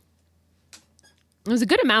 Mm-hmm. There was a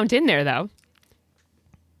good amount in there though.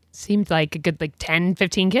 Seemed like a good, like 10,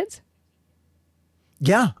 15 kids.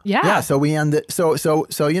 Yeah. So we ended.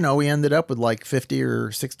 We ended up with like 50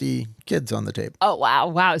 or 60 kids on the tape. Oh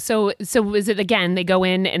wow. So was it, again, they go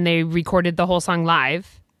in and they recorded the whole song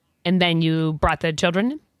live, and then you brought the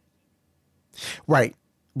children in? Right.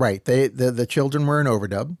 The children were an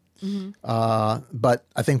overdub, but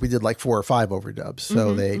I think we did like 4 or 5 overdubs.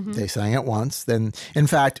 So they sang it once. Then, in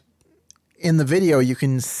fact, in the video, you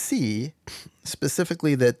can see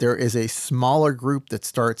specifically that there is a smaller group that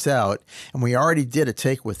starts out, and we already did a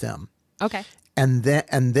take with them. Okay. And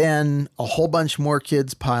then a whole bunch more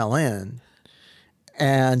kids pile in,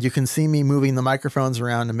 and you can see me moving the microphones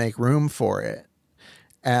around to make room for it.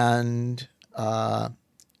 And,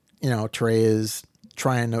 Trey is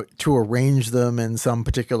trying to arrange them in some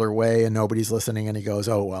particular way, and nobody's listening, and he goes,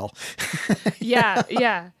 oh, well.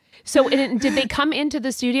 Yeah. So did they come into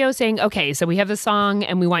the studio saying, okay, so we have a song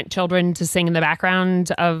and we want children to sing in the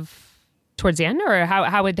background towards the end, or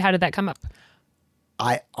how did that come up?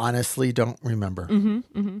 I honestly don't remember.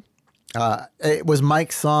 It was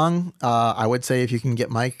Mike's song. I would say if you can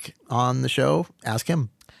get Mike on the show, ask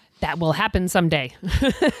him. That will happen someday.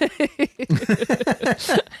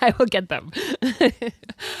 I will get them.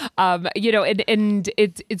 And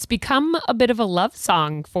it's become a bit of a love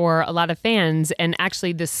song for a lot of fans. And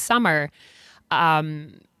actually this summer,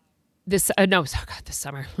 summer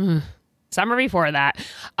before that,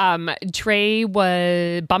 Trey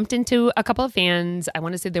was bumped into a couple of fans. I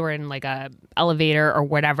want to say they were in like a elevator or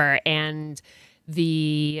whatever. And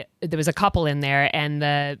there was a couple in there, and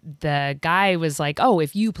the guy was like, oh,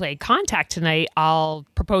 if you play Contact tonight, I'll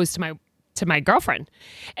propose to my girlfriend.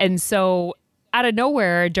 And so out of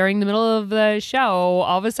nowhere, during the middle of the show,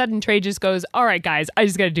 all of a sudden Trey just goes, all right, guys, I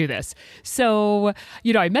just got to do this. So,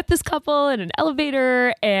 I met this couple in an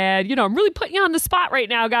elevator, and, I'm really putting you on the spot right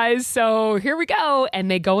now, guys. So here we go. And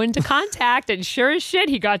they go into Contact, and sure as shit,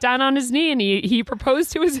 he got down on his knee and he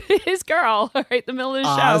proposed to his girl right in the middle of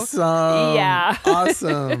the show. Awesome. Yeah.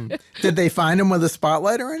 Awesome. Did they find him with a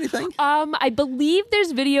spotlight or anything? I believe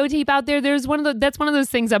there's videotape out there. That's one of those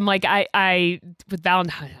things I'm like, with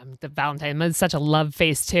Valentine, it's such a love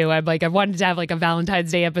face too. I'm like, I wanted to have like a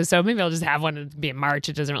Valentine's Day episode. Maybe I'll just have one. It'll be in March.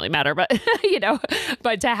 It doesn't really matter, but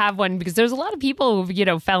but to have one, because there's a lot of people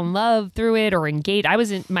who, fell in love through it or engaged. I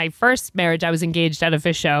was in my first marriage. I was engaged at a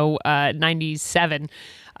fish show, 97.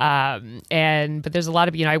 But there's a lot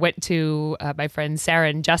of, I went to, my friends Sarah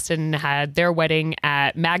and Justin had their wedding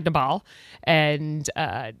at Magna Ball, and,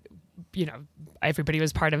 everybody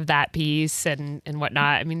was part of that piece and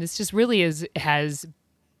whatnot. I mean, this just really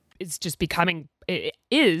it's just becoming, it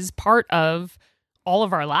is part of all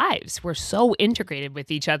of our lives. We're so integrated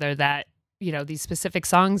with each other that, these specific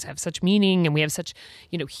songs have such meaning, and we have such,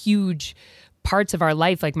 huge parts of our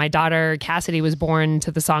life. Like my daughter Cassidy was born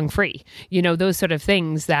to the song Free, those sort of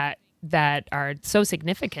things that are so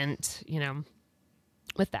significant,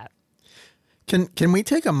 with that. Can we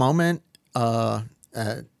take a moment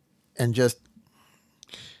and just,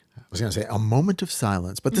 I was going to say a moment of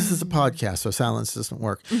silence, but this is a podcast, so silence doesn't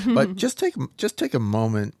work. But just take a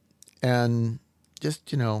moment and just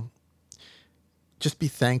be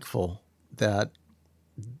thankful that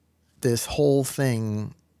this whole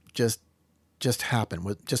thing just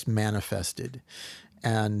happened, just manifested,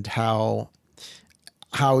 and how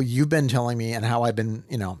you've been telling me and how I've been,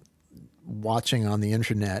 watching on the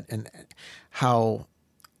internet, and how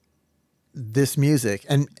this music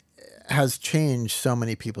has changed so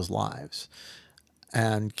many people's lives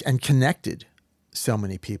and connected so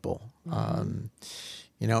many people.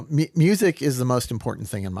 Music is the most important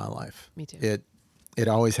thing in my life. Me too. It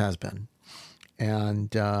always has been.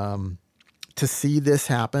 And to see this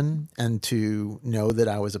happen and to know that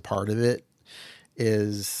I was a part of it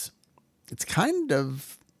it's kind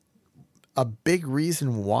of a big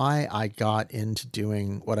reason why I got into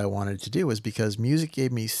doing what I wanted to do, was because music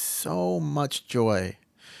gave me so much joy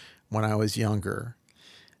when I was younger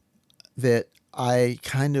that I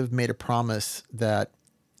kind of made a promise that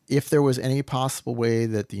if there was any possible way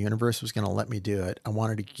that the universe was going to let me do it, I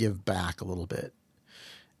wanted to give back a little bit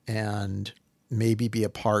and maybe be a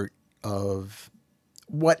part of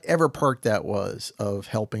whatever part that was of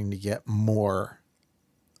helping to get more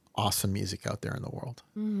awesome music out there in the world.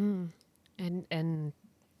 Mm-hmm. And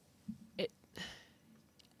it,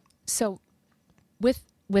 so with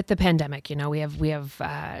the pandemic, we have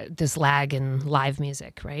this lag in live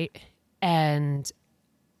music, right? And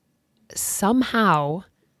somehow,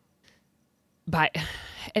 a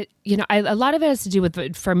lot of it has to do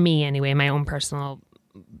with, for me anyway, my own personal,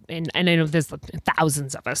 and I know there's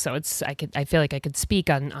thousands of us, so I feel like I could speak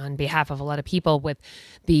on behalf of a lot of people with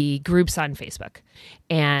the groups on Facebook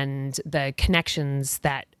and the connections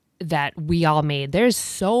that we all made. There's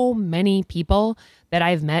so many people that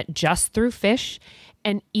I've met just through Fish,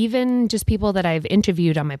 and even just people that I've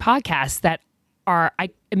interviewed on my podcast that I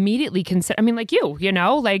immediately consider, like you,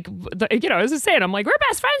 I was just saying, I'm like, we're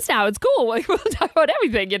best friends now. It's cool. Like, we'll talk about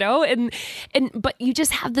everything, but you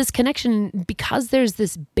just have this connection because there's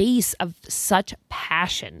this base of such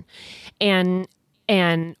passion, and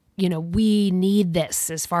we need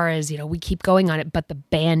this as far as, we keep going on it, but the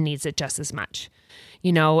band needs it just as much,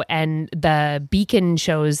 and the Beacon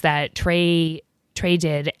shows that Trey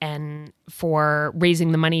did, and for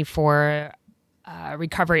raising the money for a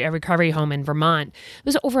recovery home in Vermont, it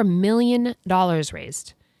was over $1 million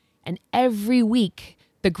raised. And every week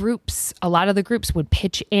a lot of the groups would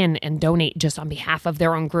pitch in and donate just on behalf of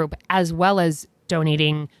their own group, as well as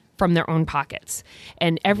donating from their own pockets.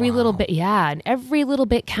 And every little bit, and every little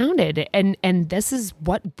bit counted. And this is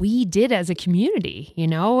what we did as a community,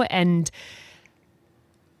 and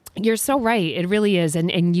you're so right. It really is.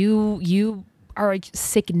 And you are a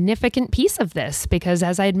significant piece of this, because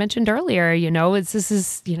as I had mentioned earlier,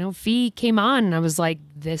 Fee came on and I was like,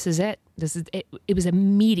 this is it. This is it. It was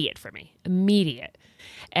immediate for me. Immediate.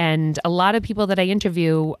 And a lot of people that I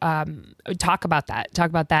interview talk about that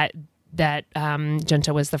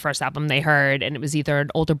Junta was the first album they heard, and it was either an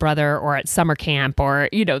older brother or at summer camp, or,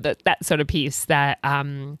 that sort of piece that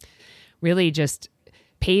really just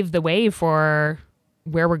paved the way for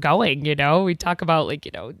where we're going. We talk about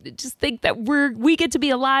just think that we get to be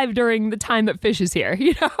alive during the time that Fish is here.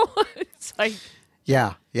 It's like,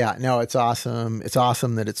 yeah, no, it's awesome. It's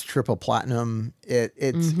awesome that it's triple platinum.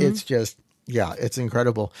 It's just, it's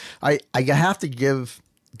incredible. I have to give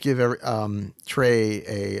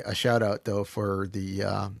Trey a shout out though for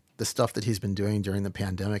the stuff that he's been doing during the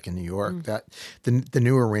pandemic in New York. That the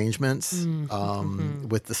new arrangements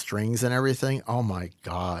with the strings and everything. Oh my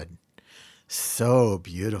God. So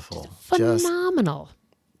beautiful. Phenomenal.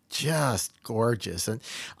 Just gorgeous. And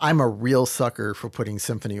I'm a real sucker for putting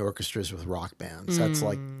symphony orchestras with rock bands. That's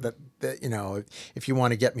like that, if you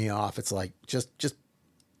want to get me off, it's like just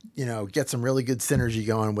get some really good synergy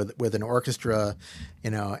going with an orchestra,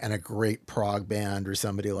 and a great prog band or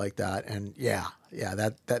somebody like that. And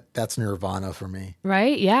that's Nirvana for me.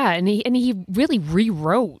 Right? Yeah. And he really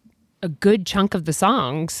rewrote a good chunk of the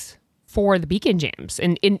songs for the Beacon Jams,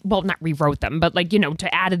 and not rewrote them, but to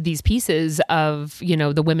added these pieces of,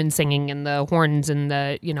 the women singing and the horns and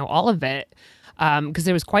the, all of it. Because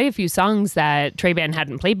there was quite a few songs that Trey Van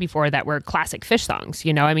hadn't played before that were classic Fish songs,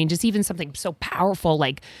 just even something so powerful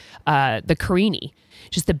like the Carini,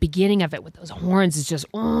 just the beginning of it with those horns is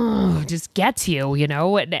just gets you,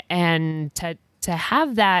 and to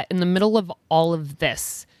have that in the middle of all of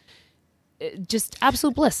this, just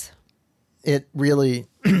absolute bliss. It really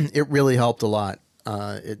helped a lot.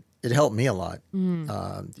 It helped me a lot.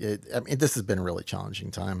 This has been a really challenging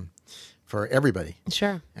time for everybody.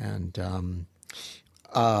 Sure. And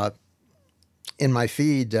in my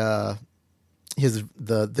feed the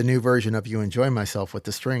new version of "You Enjoy Myself" with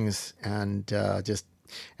the strings, and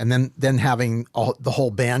then having the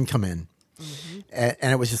whole band come in, and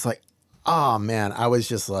it was just like, oh man, I was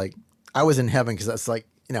in heaven, because that's like,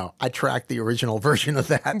 I tracked the original version of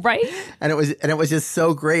that, right? And it was just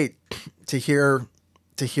so great to hear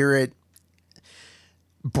it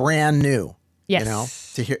brand new.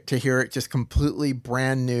 Yes. To hear it just completely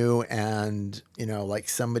brand new, and like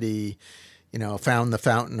somebody found the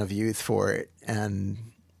fountain of youth for it, and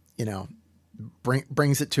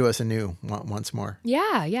brings it to us anew once more.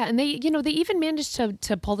 Yeah, and they even managed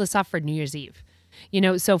to pull this off for New Year's Eve.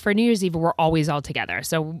 So for New Year's Eve, we're always all together.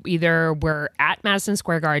 So either we're at Madison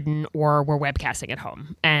Square Garden or we're webcasting at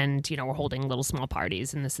home, and we're holding little small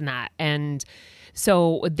parties and this and that. And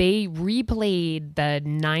so they replayed the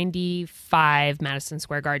 95 Madison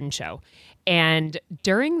Square Garden show. And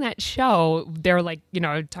during that show, they're like,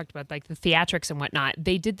 I talked about like the theatrics and whatnot.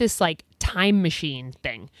 They did this like time machine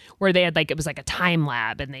thing where they had like, it was like a time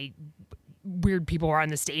lab, and weird people were on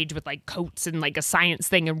the stage with like coats and like a science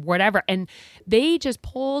thing and whatever, and they just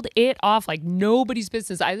pulled it off like nobody's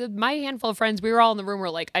business. My handful of friends, we were all in the room, we're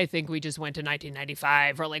like, I think we just went to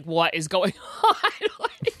 1995, or like, what is going on?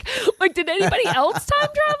 like did anybody else time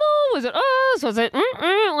travel? Was it us? Was it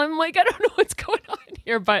I'm like, I don't know what's going on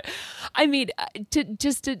here. But I mean, to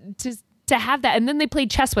have that, and then they played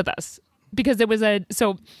chess with us, because it was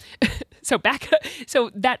so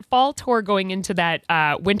that fall tour going into that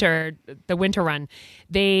winter run,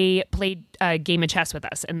 they played a game of chess with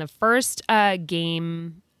us, and the first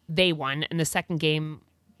game they won, and the second game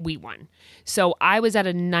we won. So I was at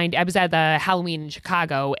the Halloween in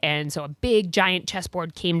Chicago, and so a big giant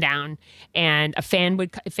chessboard came down, and a fan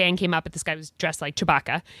came up, and this guy was dressed like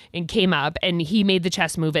Chewbacca, and came up, and he made the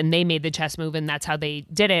chess move, and they made the chess move, and that's how they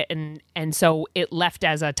did it, and so it left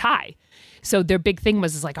as a tie. So their big thing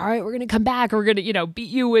was like, all right, we're going to come back. We're going to, beat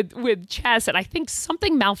you with chess. And I think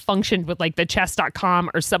something malfunctioned with like the chess.com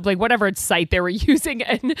or something, whatever site they were using.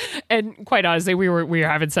 And quite honestly, we were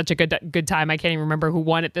having such a good time. I can't even remember who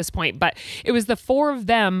won at this point, but it was the four of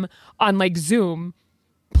them on like Zoom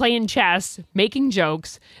playing chess, making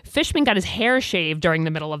jokes. Fishman got his hair shaved during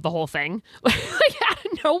the middle of the whole thing, like out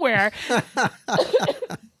of nowhere.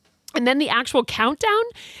 And then the actual countdown,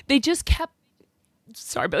 they just kept,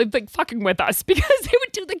 sorry, but like fucking with us, because they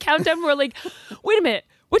would do the countdown. We're like, wait a minute,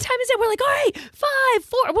 what time is it? We're like, all right, 5,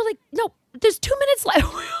 4. We're like, no, there's 2 minutes left.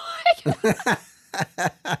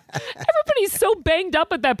 Everybody's so banged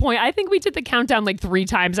up at that point. I think we did the countdown like 3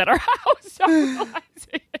 times at our house.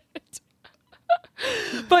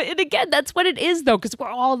 But and again, that's what it is though, because we're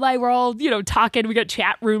all talking. We got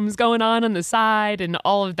chat rooms going on the side and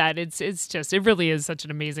all of that. It really is such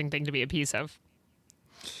an amazing thing to be a piece of.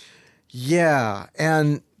 Yeah,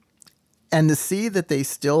 and to see that they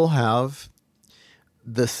still have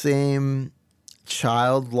the same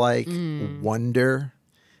childlike wonder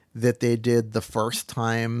that they did the first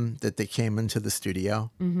time that they came into the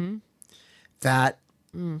studio,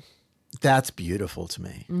 that's beautiful to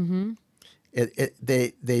me. Mm-hmm.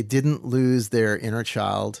 They didn't lose their inner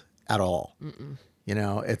child at all. Mm-mm.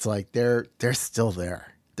 It's like they're still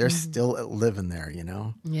there. They're still living there,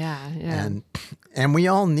 Yeah. And we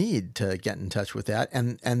all need to get in touch with that,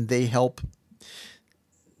 and they help.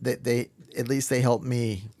 They at least they help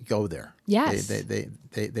me go there. Yes.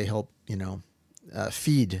 They help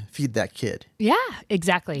feed that kid. Yeah,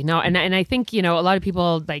 exactly. No, and I think a lot of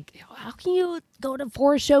people like, how can you go to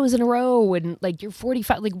 4 shows in a row and like you're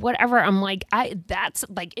 45, like whatever. I'm like, that's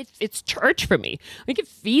like it's church for me. Like it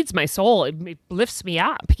feeds my soul. It lifts me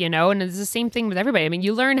up, And it's the same thing with everybody. I mean,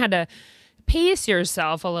 you learn how to pace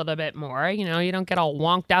yourself a little bit more. You don't get all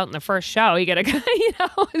wonked out in the first show. You got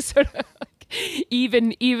to sort of like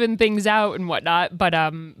even things out and whatnot. But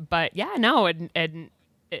yeah, no, and.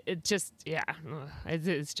 It just, yeah,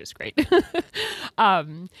 it's just great. So I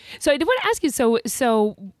did want to ask you,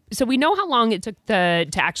 so we know how long it took to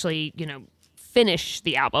actually, finish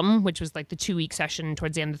the album, which was like the 2-week session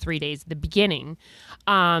towards the end of 3 days at the beginning.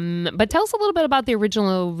 But tell us a little bit about the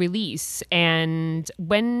original release, and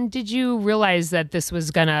when did you realize that this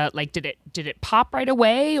was gonna, like, did it pop right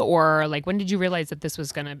away, or like when did you realize that this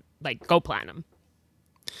was gonna like go platinum?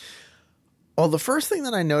 Well, the first thing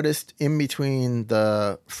that I noticed in between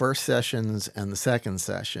the first sessions and the second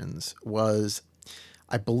sessions was,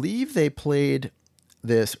 I believe they played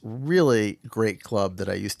this really great club that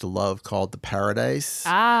I used to love called the Paradise.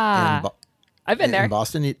 I've been there. In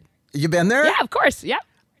Boston. You been there? Yeah, of course. Yep.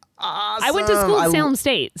 Awesome. I went to school in Salem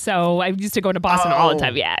State, so I used to go to Boston all the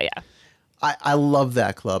time. Yeah. I love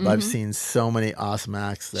that club. I've seen so many awesome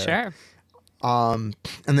acts there. Sure. And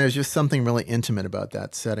there's just something really intimate about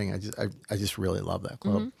that setting. I just really love that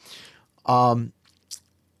club.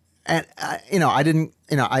 And I didn't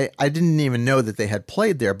even know that they had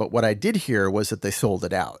played there, but what I did hear was that they sold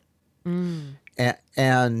it out. And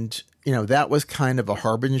that was kind of a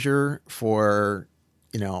harbinger for,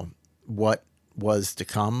 what was to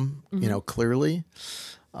come, clearly.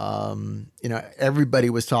 Everybody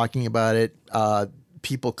was talking about it.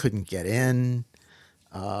 People couldn't get in.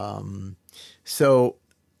 So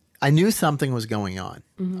I knew something was going on.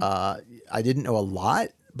 I didn't know a lot,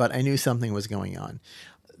 but I knew something was going on.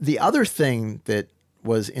 The other thing that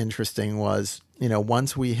was interesting was,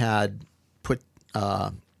 once we had put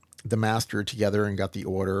the master together and got the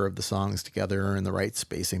order of the songs together and the right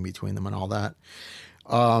spacing between them and all that,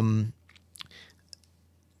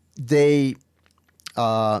 they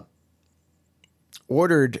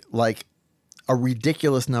ordered like a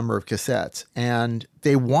ridiculous number of cassettes, and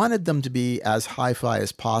they wanted them to be as hi-fi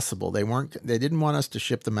as possible. They didn't want us to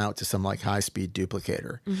ship them out to some like high-speed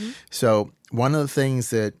duplicator. So one of the things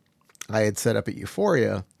that I had set up at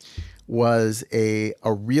Euphoria was a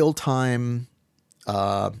real-time,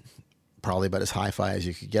 probably about as hi-fi as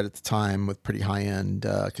you could get at the time with pretty high-end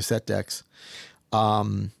cassette decks,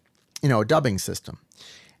 a dubbing system.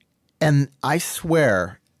 And I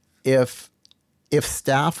swear, if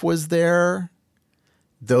staff was there,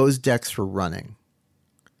 those decks were running.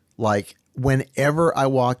 Like whenever I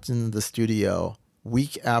walked into the studio,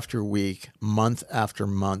 week after week, month after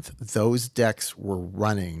month, those decks were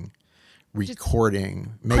running,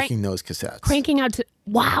 recording, making those cassettes. Cranking out to,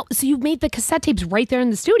 wow. So you made the cassette tapes right there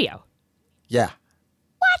in the studio? Yeah.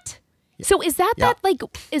 What? Yeah. So is that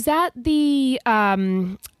the,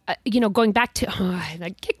 going back to,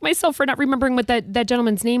 I kicked myself for not remembering what that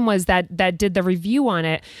gentleman's name was that did the review on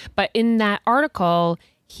it. But in that article,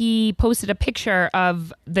 he posted a picture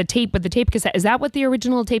of the tape with the tape cassette. Is that what the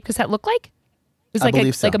original tape cassette looked like? It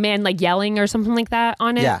was like a man like yelling or something like that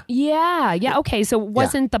on it. Yeah. Okay, so it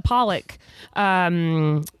wasn't the Pollock,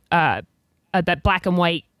 that black and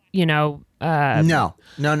white, No.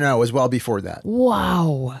 It was well before that.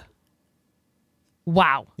 Wow.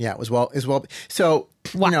 Yeah, it was well. So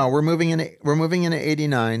we're moving into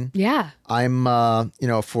 '89. Yeah. I'm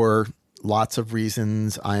for lots of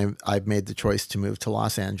reasons I've made the choice to move to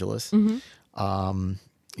Los Angeles. A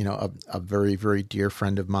very, very dear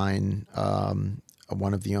friend of mine,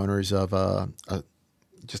 one of the owners of a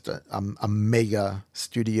mega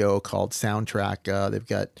studio called Soundtrack. They've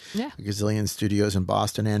got a gazillion studios in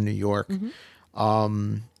Boston and New York.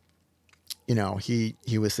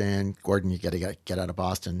 He was saying, Gordon, you got to get out of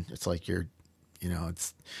Boston. It's like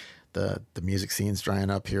it's the music scene's drying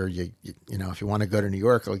up here. You if you want to go to New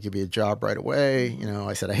York, I'll give you a job right away.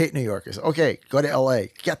 I said, I hate New York. He said, okay, go to LA.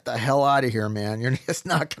 Get the hell out of here, man. You're just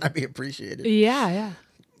not going to be appreciated. Yeah.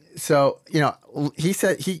 So, he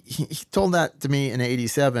said, he told that to me in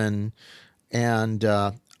 '87, and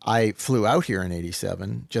I flew out here in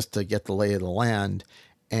 '87 just to get the lay of the land.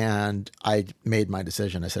 And I made my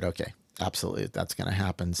decision. I said, okay, absolutely, that's going to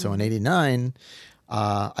happen. So in '89,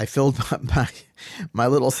 I filled my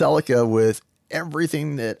little Celica with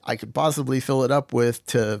everything that I could possibly fill it up with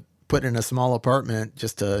to put in a small apartment,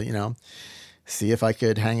 just to, see if I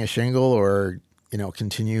could hang a shingle or,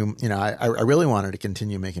 continue. I really wanted to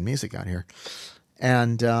continue making music out here.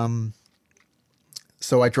 And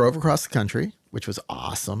so I drove across the country, which was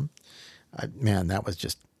awesome. That was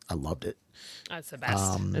just, I loved it. That's the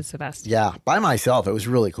best. It's the best. Yeah, by myself, it was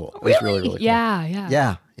really cool. It was really cool.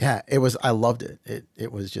 Yeah. It was. I loved it.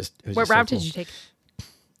 It was just. What route did you take?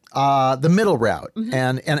 The middle route,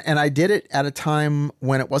 and I did it at a time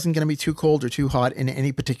when it wasn't going to be too cold or too hot in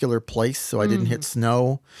any particular place, so I didn't hit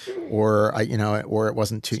snow, or or it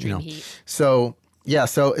wasn't too extreme heat. So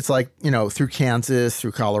it's like through Kansas,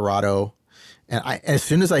 through Colorado, and as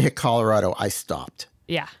soon as I hit Colorado, I stopped.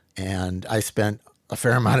 Yeah, and I spent a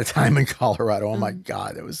fair amount of time in Colorado. Oh my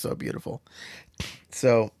God, it was so beautiful.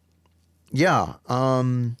 So, yeah.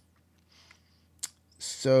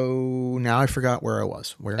 So now I forgot where I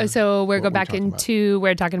was. So we're going back into,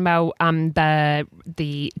 we're talking about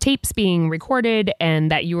the tapes being recorded and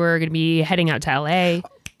that you were going to be heading out to LA.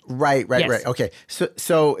 Right. Okay.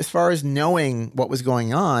 So as far as knowing what was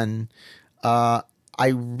going on, I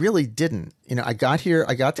really didn't. I got to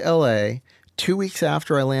LA. 2 weeks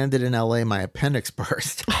after I landed in LA, my appendix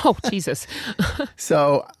burst. Oh, Jesus.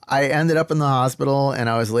 So I ended up in the hospital and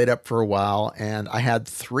I was laid up for a while, and I had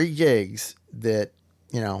 3 gigs that,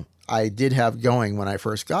 I did have going when I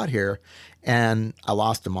first got here, and I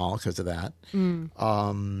lost them all because of that.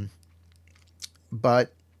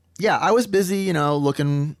 But, yeah, I was busy,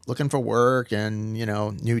 looking for work and,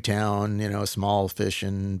 Newtown, small fish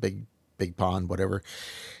and big pond, whatever.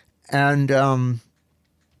 And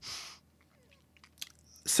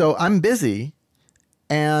so I'm busy,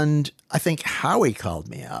 and I think Howie called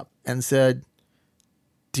me up and said,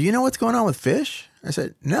 "Do you know what's going on with fish?" I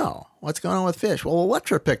said, "No. What's going on with fish?" "Well,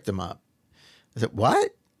 Elektra picked them up." I said,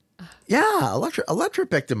 "What?" "Yeah, Elektra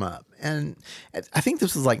picked them up." And I think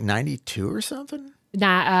this was like 92 or something.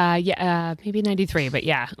 Maybe 93, but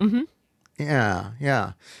yeah. Mm-hmm.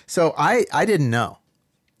 Yeah. So I didn't know.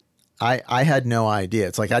 I had no idea.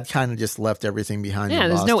 It's like I'd kind of just left everything behind. Yeah,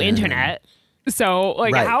 there's no internet. So,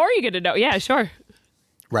 like, right. How are you going to know? Yeah, sure.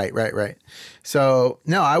 Right. So,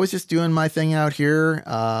 no, I was just doing my thing out here.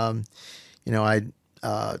 I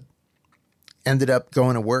ended up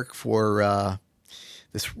going to work for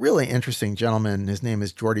this really interesting gentleman. His name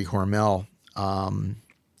is Jordy Hormel,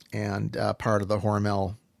 and part of the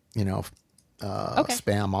Hormel,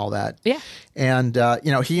 spam, all that. Yeah. And,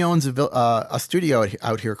 he owns a studio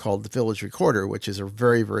out here called the Village Recorder, which is a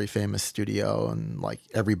very, very famous studio. And like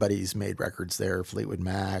everybody's made records there, Fleetwood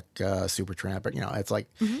Mac, Supertramp, it's like,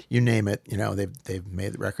 you name it, they've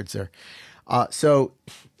made the records there. So,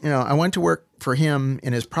 I went to work for him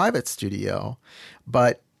in his private studio,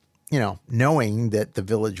 but, knowing that the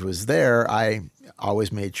Village was there, I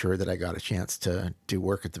always made sure that I got a chance to do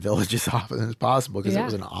work at the Village as often as possible because it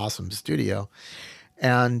was an awesome studio.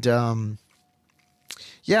 And, so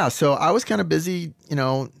I was kind of busy,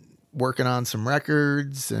 working on some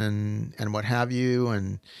records and what have you.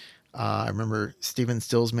 And I remember Stephen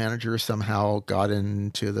Still's manager somehow got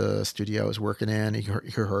into the studio I was working in. He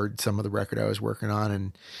heard some of the record I was working on,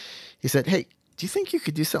 and he said, "Hey, do you think you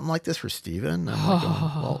could do something like this for Stephen?" I'm like,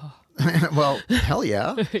 well, well, hell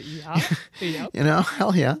yeah. Yeah.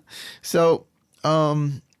 Hell yeah. So,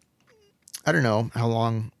 I don't know how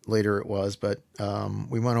long later it was, but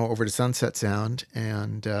we went over to Sunset Sound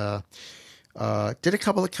and did a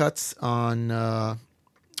couple of cuts on a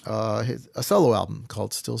solo album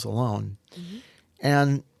called Stills Alone.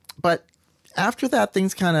 But after that,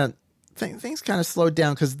 things kind of slowed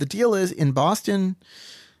down because the deal is in Boston,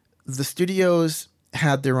 the studios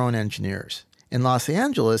had their own engineers. In Los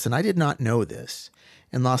Angeles, and I did not know this,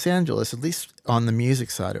 in Los Angeles, at least on the music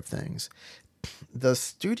side of things, the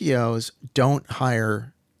studios don't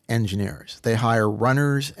hire engineers. They hire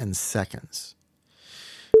runners and seconds.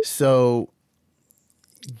 So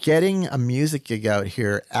getting a music gig out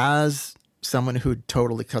here as someone who'd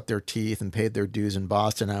totally cut their teeth and paid their dues in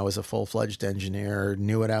Boston, I was a full-fledged engineer,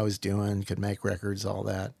 knew what I was doing, could make records, all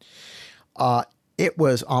that. It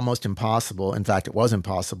was almost impossible. In fact, it was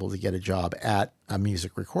impossible to get a job at a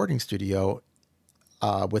music recording studio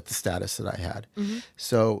with the status that I had.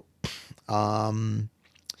 So, I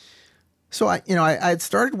had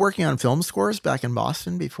started working on film scores back in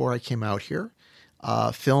Boston before I came out here.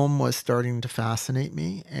 Film was starting to fascinate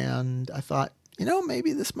me, and I thought,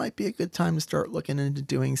 maybe this might be a good time to start looking into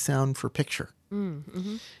doing sound for picture.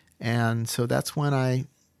 And so that's when I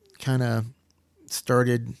kind of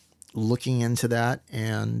started looking into that,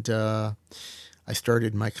 and I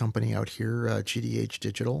started my company out here, GDH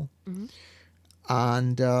Digital,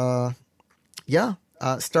 and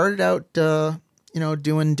started out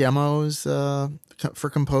doing demos for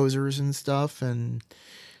composers and stuff, and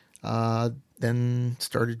then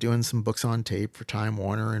started doing some books on tape for Time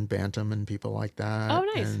Warner and Bantam and people like that. Oh,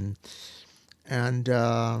 nice. And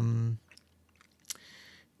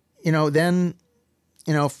then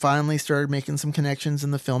finally started making some connections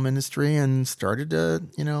in the film industry and started to,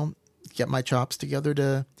 get my chops together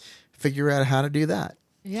to figure out how to do that.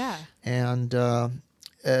 Yeah. And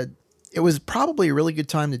it was probably a really good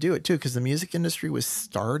time to do it too, because the music industry was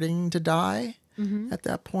starting to die at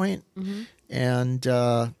that point. And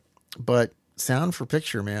but sound for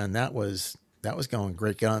picture, man, that was going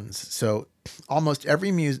great guns. So almost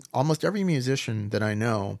every musician that I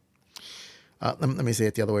know, let me say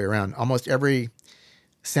it the other way around. Almost every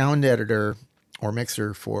sound editor or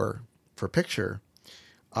mixer for picture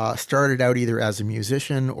started out either as a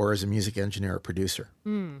musician or as a music engineer or producer.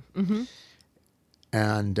 And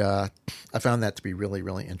I found that to be really,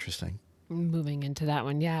 really interesting. Moving into that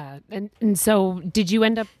one, yeah. And so did you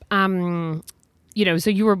end up, so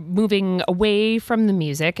you were moving away from the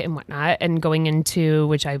music and whatnot and going into,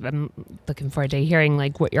 which I'm looking forward to hearing,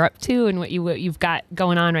 like what you're up to and what you've got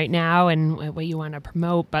going on right now and what you want to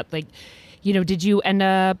promote. But like, did you end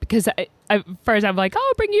up, because first I'm like,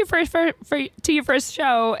 oh, bring you to your first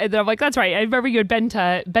show. And then I'm like, that's right. I remember you had been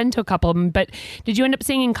to a couple of them, but did you end up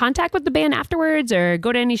staying in contact with the band afterwards, or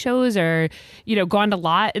go to any shows, or, go on to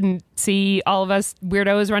lot and see all of us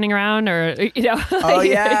weirdos running around, or, Oh,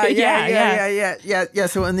 yeah.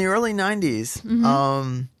 So in the early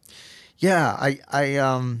 90s,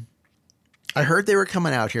 I heard they were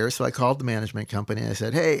coming out here, so I called the management company. I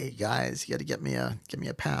said, "Hey guys, you got to get me a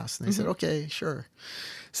pass." And they said, "Okay, sure."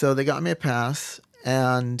 So they got me a pass,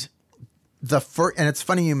 and and it's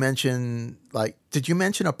funny you mentioned, like, did you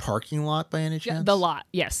mention a parking lot by any chance? The lot,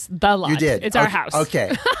 yes, the lot. You did. It's our house.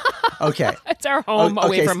 Okay. It's our home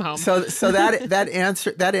away from home. So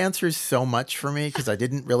that answers so much for me, because I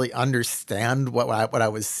didn't really understand what I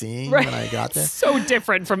was seeing when I got there. So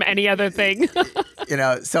different from any other thing.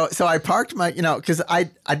 So I parked my, because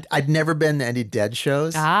I'd never been to any Dead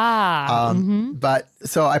shows. But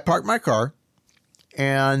so I parked my car,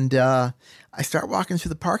 and I start walking through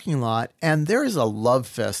the parking lot, and there's a love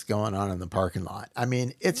fest going on in the parking lot. I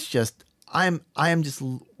mean, it's just, I am just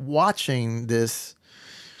watching this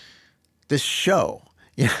show.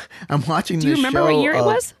 Yeah, I'm watching this show. Do you remember what year it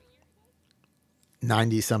was?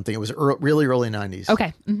 90 something. It was really early 90s.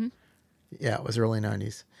 Okay. Mm-hmm. Yeah, it was early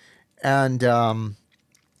 90s. And I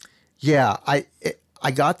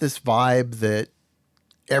got this vibe that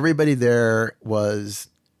everybody there was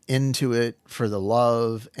into it for the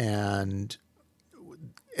love, and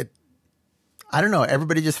I don't know,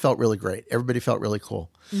 everybody just felt really great. Everybody felt really cool.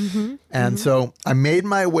 Mm-hmm. And so I made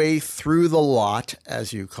my way through the lot,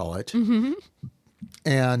 as you call it. Mm-hmm.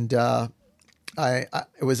 And I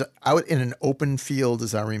was out in an open field,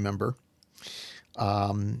 as I remember.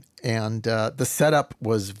 And the setup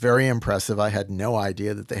was very impressive. I had no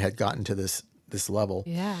idea that they had gotten to this level.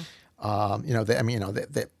 Yeah.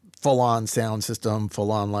 The full-on sound system,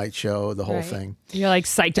 full-on light show, the whole thing. You're like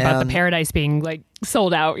psyched about the Paradise being like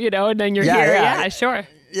sold out, and then you're here. Yeah, sure.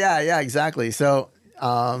 Yeah, exactly. So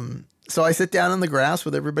I sit down on the grass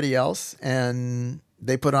with everybody else, and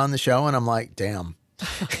they put on the show, and I'm like, damn.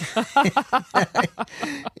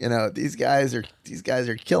 These guys are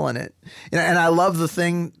killing it. And I love the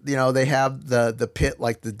thing, they have the pit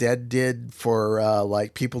like the Dead did for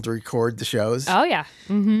like people to record the shows. Oh yeah.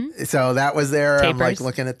 Mm-hmm. So that was there. Tapers. I'm like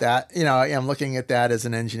looking at that, I'm looking at that as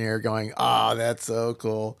an engineer going, oh, that's so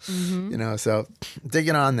cool. Mm-hmm. So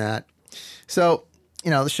digging on that. So,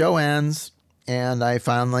 the show ends, and I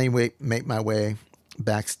finally make my way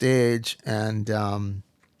backstage, and,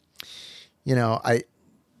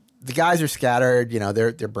 the guys are scattered,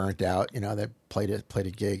 they're burnt out, they played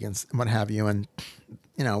a gig and what have you. And,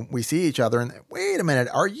 we see each other and, wait a minute,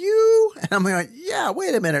 are you? And I'm like, yeah,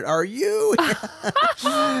 wait a minute, are you?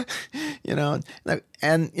 So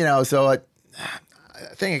I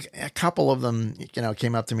think a couple of them,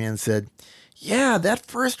 came up to me and said, yeah, that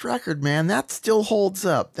first record, man, that still holds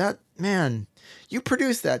up. That, man, you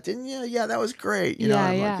produced that, didn't you? Yeah, that was great. I'm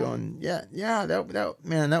like going,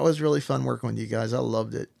 that was really fun working with you guys. I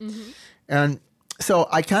loved it. Mm-hmm. And so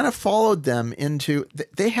I kind of followed them into,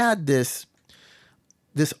 they had this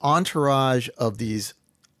entourage of these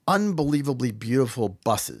unbelievably beautiful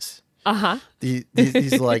buses. Uh-huh.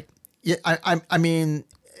 These like, I mean,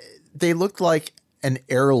 they looked like an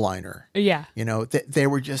airliner. Yeah. They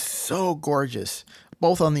were just so gorgeous,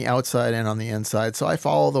 both on the outside and on the inside. So I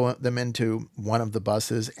follow them into one of the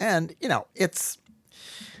buses, and, it's,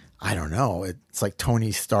 I don't know, it's like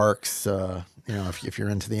Tony Stark's, if you're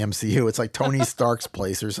into the MCU, it's like Tony Stark's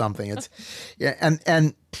place or something. It's, yeah.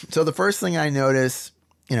 And so the first thing I notice,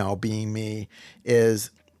 being me,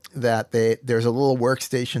 is that there's a little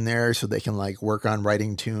workstation there so they can like work on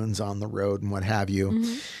writing tunes on the road and what have you.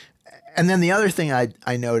 Mm-hmm. And then the other thing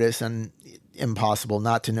I notice, and impossible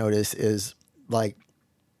not to notice, is like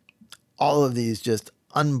all of these just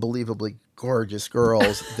unbelievably gorgeous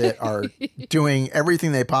girls that are doing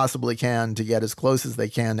everything they possibly can to get as close as they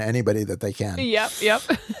can to anybody that they can. Yep.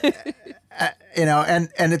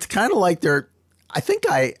 And it's kind of like I think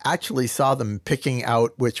I actually saw them picking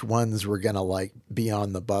out which ones were going to like be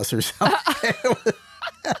on the bus or something.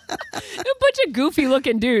 A bunch of goofy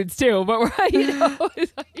looking dudes too, but like,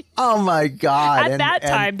 oh my God. At that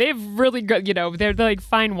time, they've really good, they're like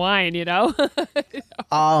fine wine,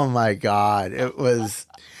 Oh my God. It was,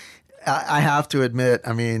 I have to admit,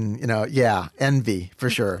 I mean, envy for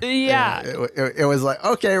sure. Yeah. It was like,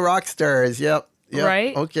 okay, rock stars. Yep.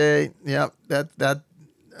 Right. Okay. Yep. That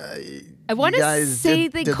I want to say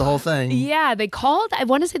they did the whole thing. Yeah, they called. I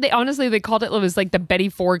want to say they called it was like the Betty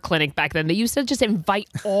Ford Clinic back then. They used to just invite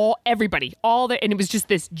everybody, and it was just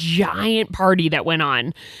this giant party that went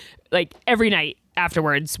on like every night.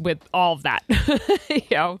 afterwards with all of that. You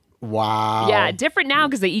know. Wow. Yeah, different now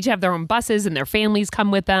because they each have their own buses and their families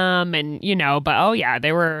come with them, and but oh yeah,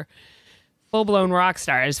 they were full-blown rock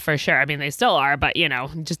stars for sure. I mean, they still are, but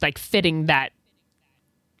just like fitting that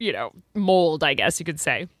mold, I guess you could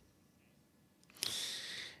say.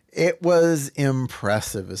 It was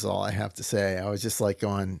impressive is all I have to say. I was just like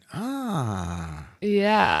going,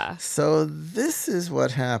 yeah. So this is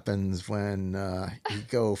what happens when you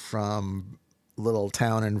go from little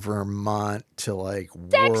town in Vermont to like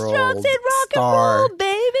world Dextrose and rock star. and roll,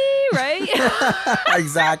 baby, right?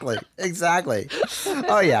 Exactly.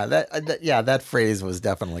 Oh yeah, that phrase was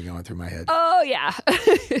definitely going through my head. Oh yeah.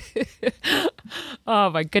 Oh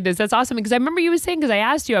my goodness, that's awesome. Because I remember you were saying, because I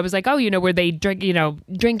asked you, I was like, oh, were they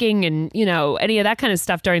drinking and any of that kind of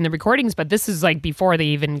stuff during the recordings? But this is like before they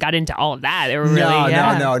even got into all of that. They were really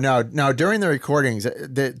No. During the recordings,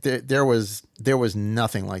 there was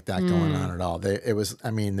nothing like that going on at all. There was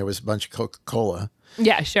a bunch of Coca-Cola.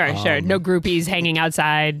 Yeah, sure. No groupies hanging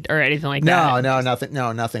outside or anything like that.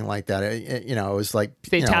 Nothing like that. It was like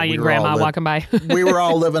the Italian grandma walking by. we were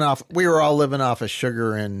all living off of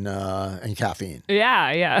sugar and caffeine.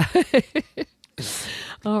 Yeah.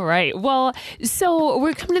 All right. Well, so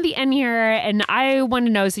we're coming to the end here, and I want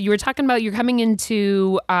to know. So you were talking about you're coming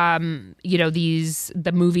into,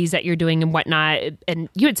 the movies that you're doing and whatnot, and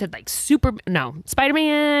you had said like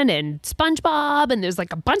Spider-Man and SpongeBob, and there's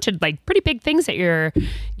like a bunch of like pretty big things that you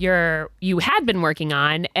had been working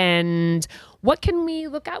on. And what can we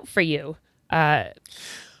look out for you? Well.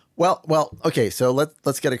 Okay. So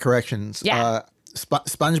let's get a correction. Yeah.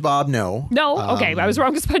 SpongeBob, no. No, okay, I was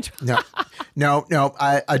wrong with SpongeBob. No.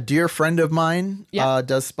 A dear friend of mine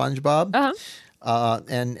does SpongeBob,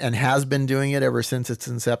 and has been doing it ever since its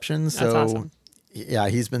inception. That's so, awesome. Yeah,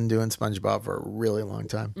 he's been doing SpongeBob for a really long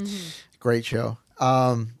time. Mm-hmm. Great show.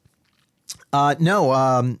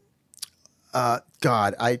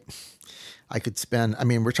 God, I could spend. I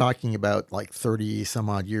mean, we're talking about like 30 some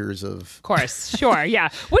odd years of course, sure, yeah.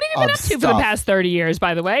 What have you been up to for the past 30 years,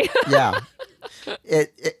 by the way? Yeah.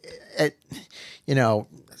 It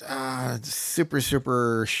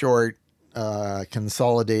super short,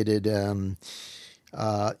 consolidated.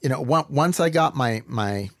 Once I got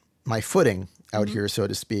my footing out here, so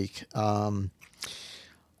to speak, I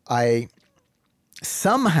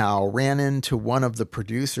somehow ran into one of the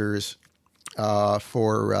producers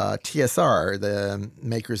for TSR, the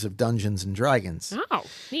makers of Dungeons and Dragons. Oh,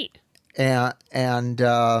 neat. And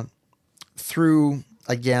through,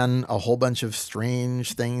 again, a whole bunch of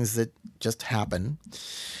strange things that just happen,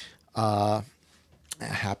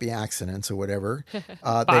 happy accidents or whatever.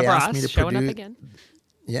 Bob they asked Ross me to showing produce, up again.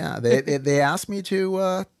 Yeah, they asked me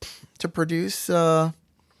to produce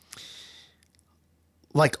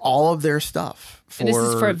like all of their stuff. And this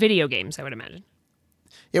is for video games, I would imagine.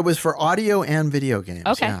 It was for audio and video games.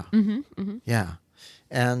 Okay. Yeah. Mm-hmm. Yeah.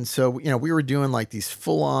 And so, we were doing like these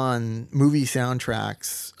full-on movie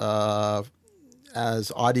soundtracks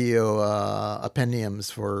as audio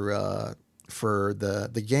appendiums for the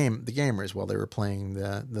gamers while they were playing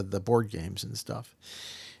the board games and stuff.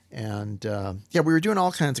 And we were doing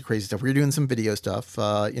all kinds of crazy stuff. We were doing some video stuff.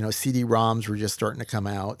 CD-ROMs were just starting to come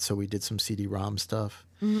out, so we did some CD-ROM stuff.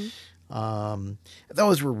 Mm-hmm.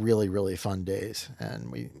 Those were really, really fun days.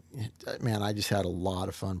 And I just had a lot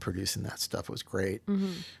of fun producing that stuff. It was great.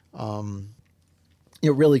 Mm-hmm.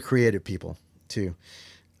 Really creative people too.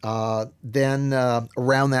 Then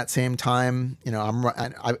around that same time,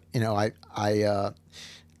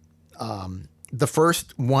 the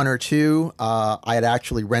first one or two, I had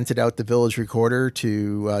actually rented out the Village Recorder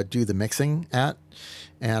to do the mixing at.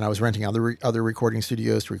 And I was renting other recording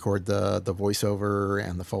studios to record the voiceover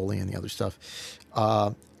and the Foley and the other stuff.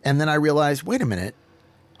 And then I realized, wait a minute,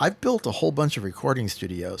 I've built a whole bunch of recording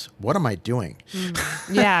studios. What am I doing?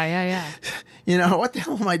 Yeah. What the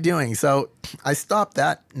hell am I doing? So I stopped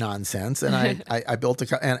that nonsense and I built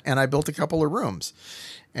I built a couple of rooms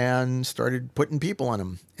and started putting people in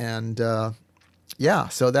them. And so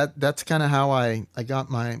that's kind of how I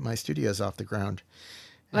got my studios off the ground.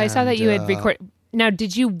 Well, I saw that you had recorded. Now,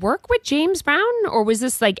 did you work with James Brown, or was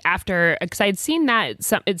this like after? Because I'd seen that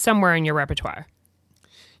it's somewhere in your repertoire.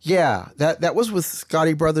 Yeah, that was with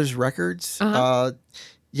Scotti Brothers Records. Uh-huh.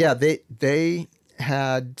 They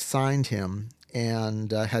had signed him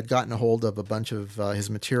and had gotten a hold of a bunch of his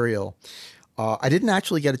material. I didn't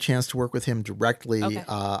actually get a chance to work with him directly. Okay.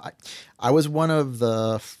 I was one of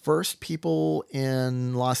the first people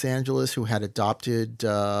in Los Angeles who had adopted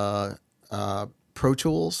Pro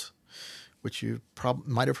Tools, which you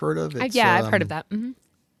might have heard of. I've heard of that. Mm-hmm.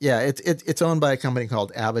 Yeah, it's owned by a company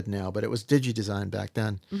called Avid now, but it was DigiDesign back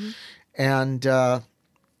then. Mm-hmm. And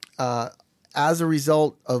as a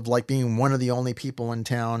result of like being one of the only people in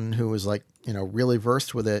town who was like, really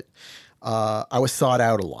versed with it, I was sought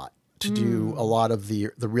out a lot to do a lot of the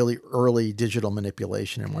really early digital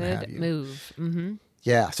manipulation and what have you. Good move. Mm-hmm.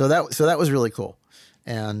 Yeah, so that was really cool.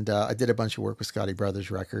 And I did a bunch of work with Scotty Brothers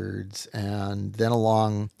Records. And then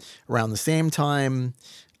around the same time,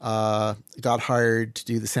 got hired to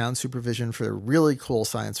do the sound supervision for a really cool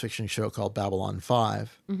science fiction show called Babylon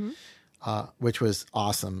 5, which was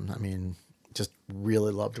awesome. I mean, just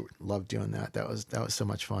really loved doing that. That was so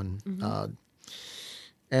much fun.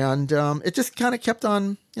 And it just kind of kept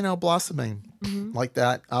on, blossoming like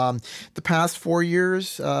that. The past 4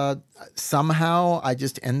 years, somehow I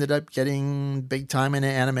just ended up getting big time into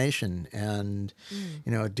animation and,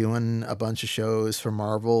 doing a bunch of shows for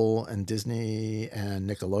Marvel and Disney and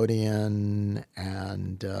Nickelodeon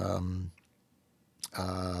and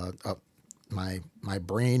my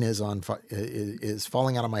brain is is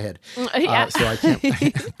falling out of my head. So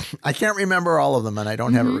I can't remember all of them, and I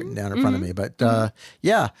don't have it written down in front of me. But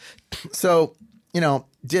yeah, so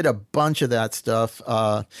did a bunch of that stuff.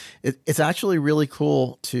 It's actually really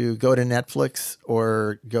cool to go to Netflix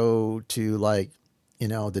or go to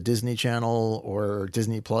the Disney Channel or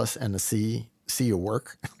Disney Plus and to see your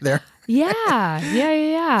work there.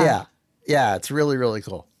 Yeah. It's really, really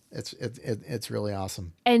cool. It's really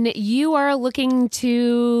awesome. And you are looking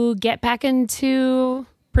to get back into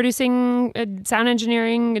producing sound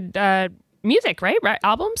engineering, music, right?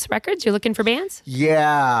 Albums, records? You're looking for bands?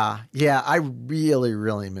 Yeah. I really,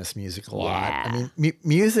 really miss music a lot. Yeah. I mean,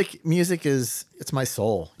 music is, it's my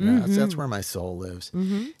soul. That's where my soul lives.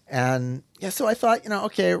 And yeah, so I thought,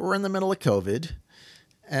 okay, we're in the middle of COVID.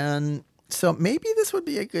 And so maybe this would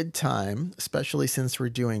be a good time, especially since we're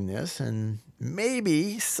doing this. And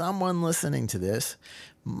maybe someone listening to this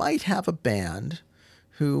might have a band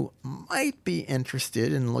who might be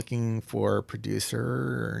interested in looking for a producer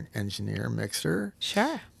or engineer, mixer.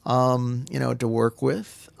 Sure. To work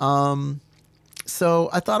with. So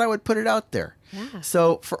I thought I would put it out there. Yeah.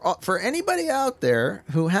 So for anybody out there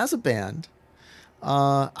who has a band,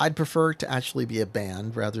 I'd prefer to actually be a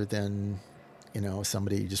band rather than,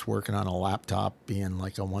 somebody just working on a laptop being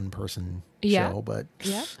like a one-person show. But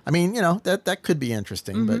I mean, that could be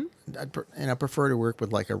interesting. But I'd prefer to work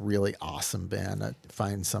with like a really awesome band. I'd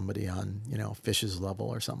find somebody on Fish's level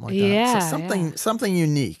or something like that. So something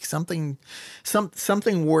unique, something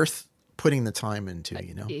worth putting the time into.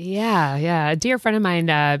 Yeah. A dear friend of mine,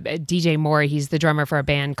 DJ Moore, he's the drummer for a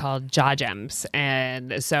band called Jaw Gems.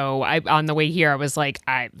 And so on the way here, I was like,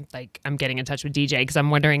 I'm getting in touch with DJ because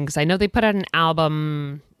I'm wondering, because I know they put out an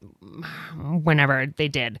album whenever they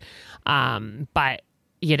did. But I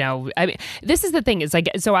mean, this is the thing is like,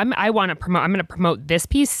 so I'm going to promote this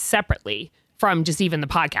piece separately from just even the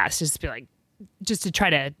podcast, just to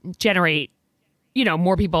try to generate,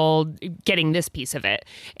 more people getting this piece of it.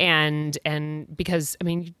 And because, I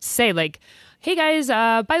mean, you say like, hey guys,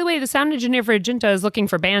 by the way, the sound engineer for Jinta is looking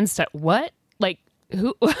for bands to what? Like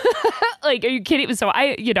who? Like, are you kidding? So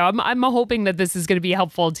I'm hoping that this is going to be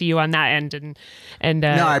helpful to you on that end. And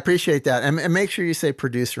no, I appreciate that. And make sure you say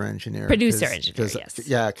producer engineer. Yes.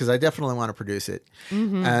 Yeah. Cause I definitely want to produce it.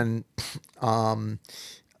 And,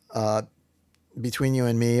 between you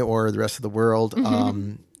and me or the rest of the world,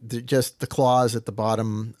 just the clause at the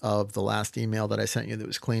bottom of the last email that I sent you that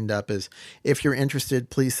was cleaned up is, if you're interested,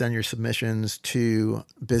 please send your submissions to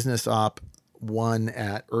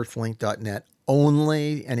businessop1@earthlink.net.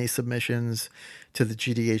 Only any submissions to the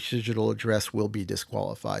GDH digital address will be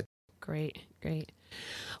disqualified. Great.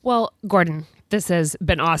 Well, Gordon, this has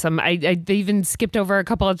been awesome. I even skipped over a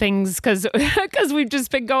couple of things because we've just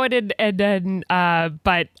been going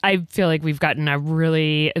but I feel like we've gotten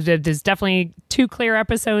there's definitely 2 clear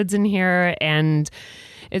episodes in here, and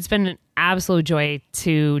it's been an absolute joy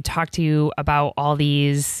to talk to you about all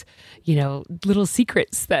these, little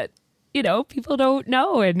secrets that, people don't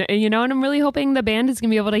know. And I'm really hoping the band is going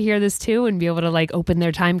to be able to hear this too and be able to like open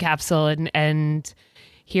their time capsule and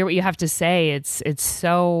hear what you have to say. It's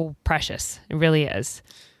so precious. It really is.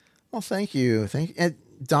 Well, thank you. And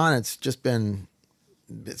Don, it's been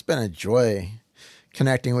a joy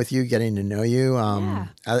connecting with you, getting to know you.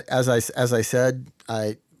 As I said,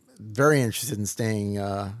 I very interested in staying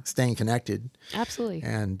connected. Absolutely.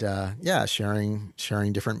 And sharing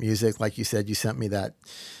different music. Like you said, you sent me that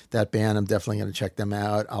band. I'm definitely going to check them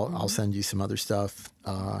out. I'll send you some other stuff.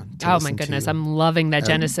 Oh my goodness, I'm loving that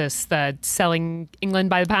Genesis, the Selling England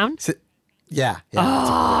by the Pound. Yeah.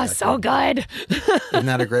 Oh, so good. Isn't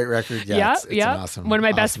that a great record? Yeah. It's yeah. an awesome. One of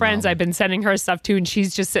my best awesome friends, album. I've been sending her stuff to, and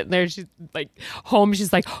she's just sitting there. She's like home.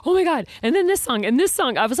 She's like, oh my God. And then this song and this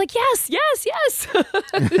song. I was like, yes.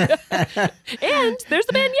 And there's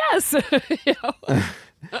the band Yes. You know?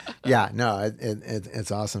 Yeah, no,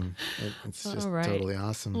 it's awesome. It's just All right. totally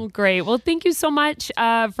awesome. Well, great. Well, thank you so much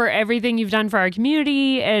for everything you've done for our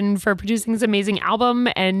community and for producing this amazing album.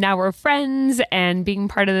 And now we're friends and being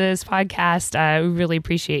part of this podcast. We really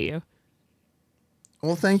appreciate you.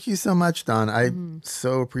 Well, thank you so much, Don. I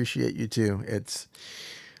so appreciate you too. It's,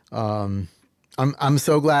 I'm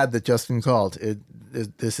so glad that Justin called.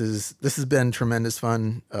 This has been tremendous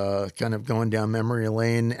fun, kind of going down memory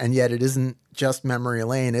lane, and yet it isn't just memory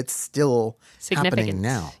lane. It's still happening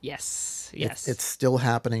now. Yes. It's still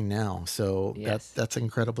happening now. So Yes. that's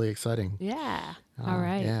incredibly exciting. Yeah. All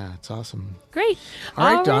right. Yeah, it's awesome. Great.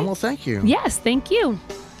 All right, Don. Well, thank you. Yes, thank you.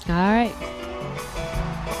 All right.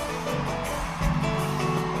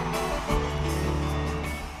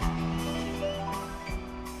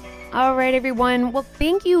 All right, everyone. Well,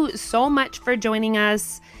 thank you so much for joining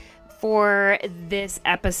us for this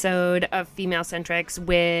episode of Female Centrics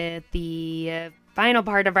with the final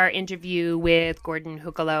part of our interview with Gordon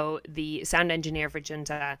Hucolo, the sound engineer for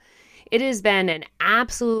Junta. It has been an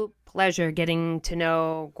absolute pleasure getting to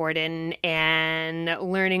know Gordon and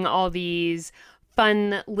learning all these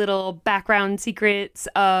fun little background secrets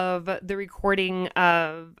of the recording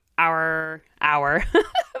of our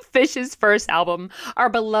Fish's first album, our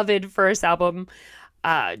beloved first album,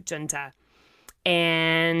 Junta.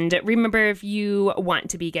 And remember, if you want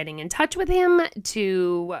to be getting in touch with him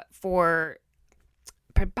for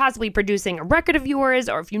possibly producing a record of yours,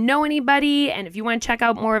 or if you know anybody, and if you want to check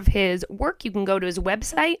out more of his work, you can go to his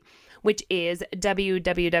website, which is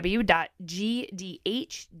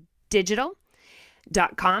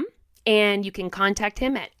www.gdhdigital.com, and you can contact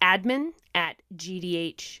him at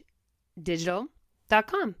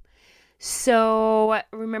admin@gdhdigital.com. So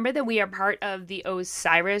remember that we are part of the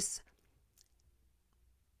Osiris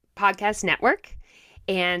podcast network.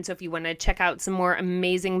 And so if you want to check out some more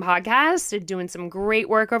amazing podcasts, they're doing some great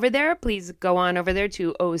work over there. Please go on over there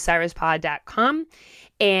to osirispod.com.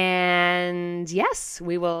 And yes,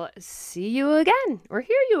 we will see you again or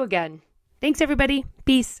hear you again. Thanks, everybody.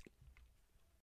 Peace.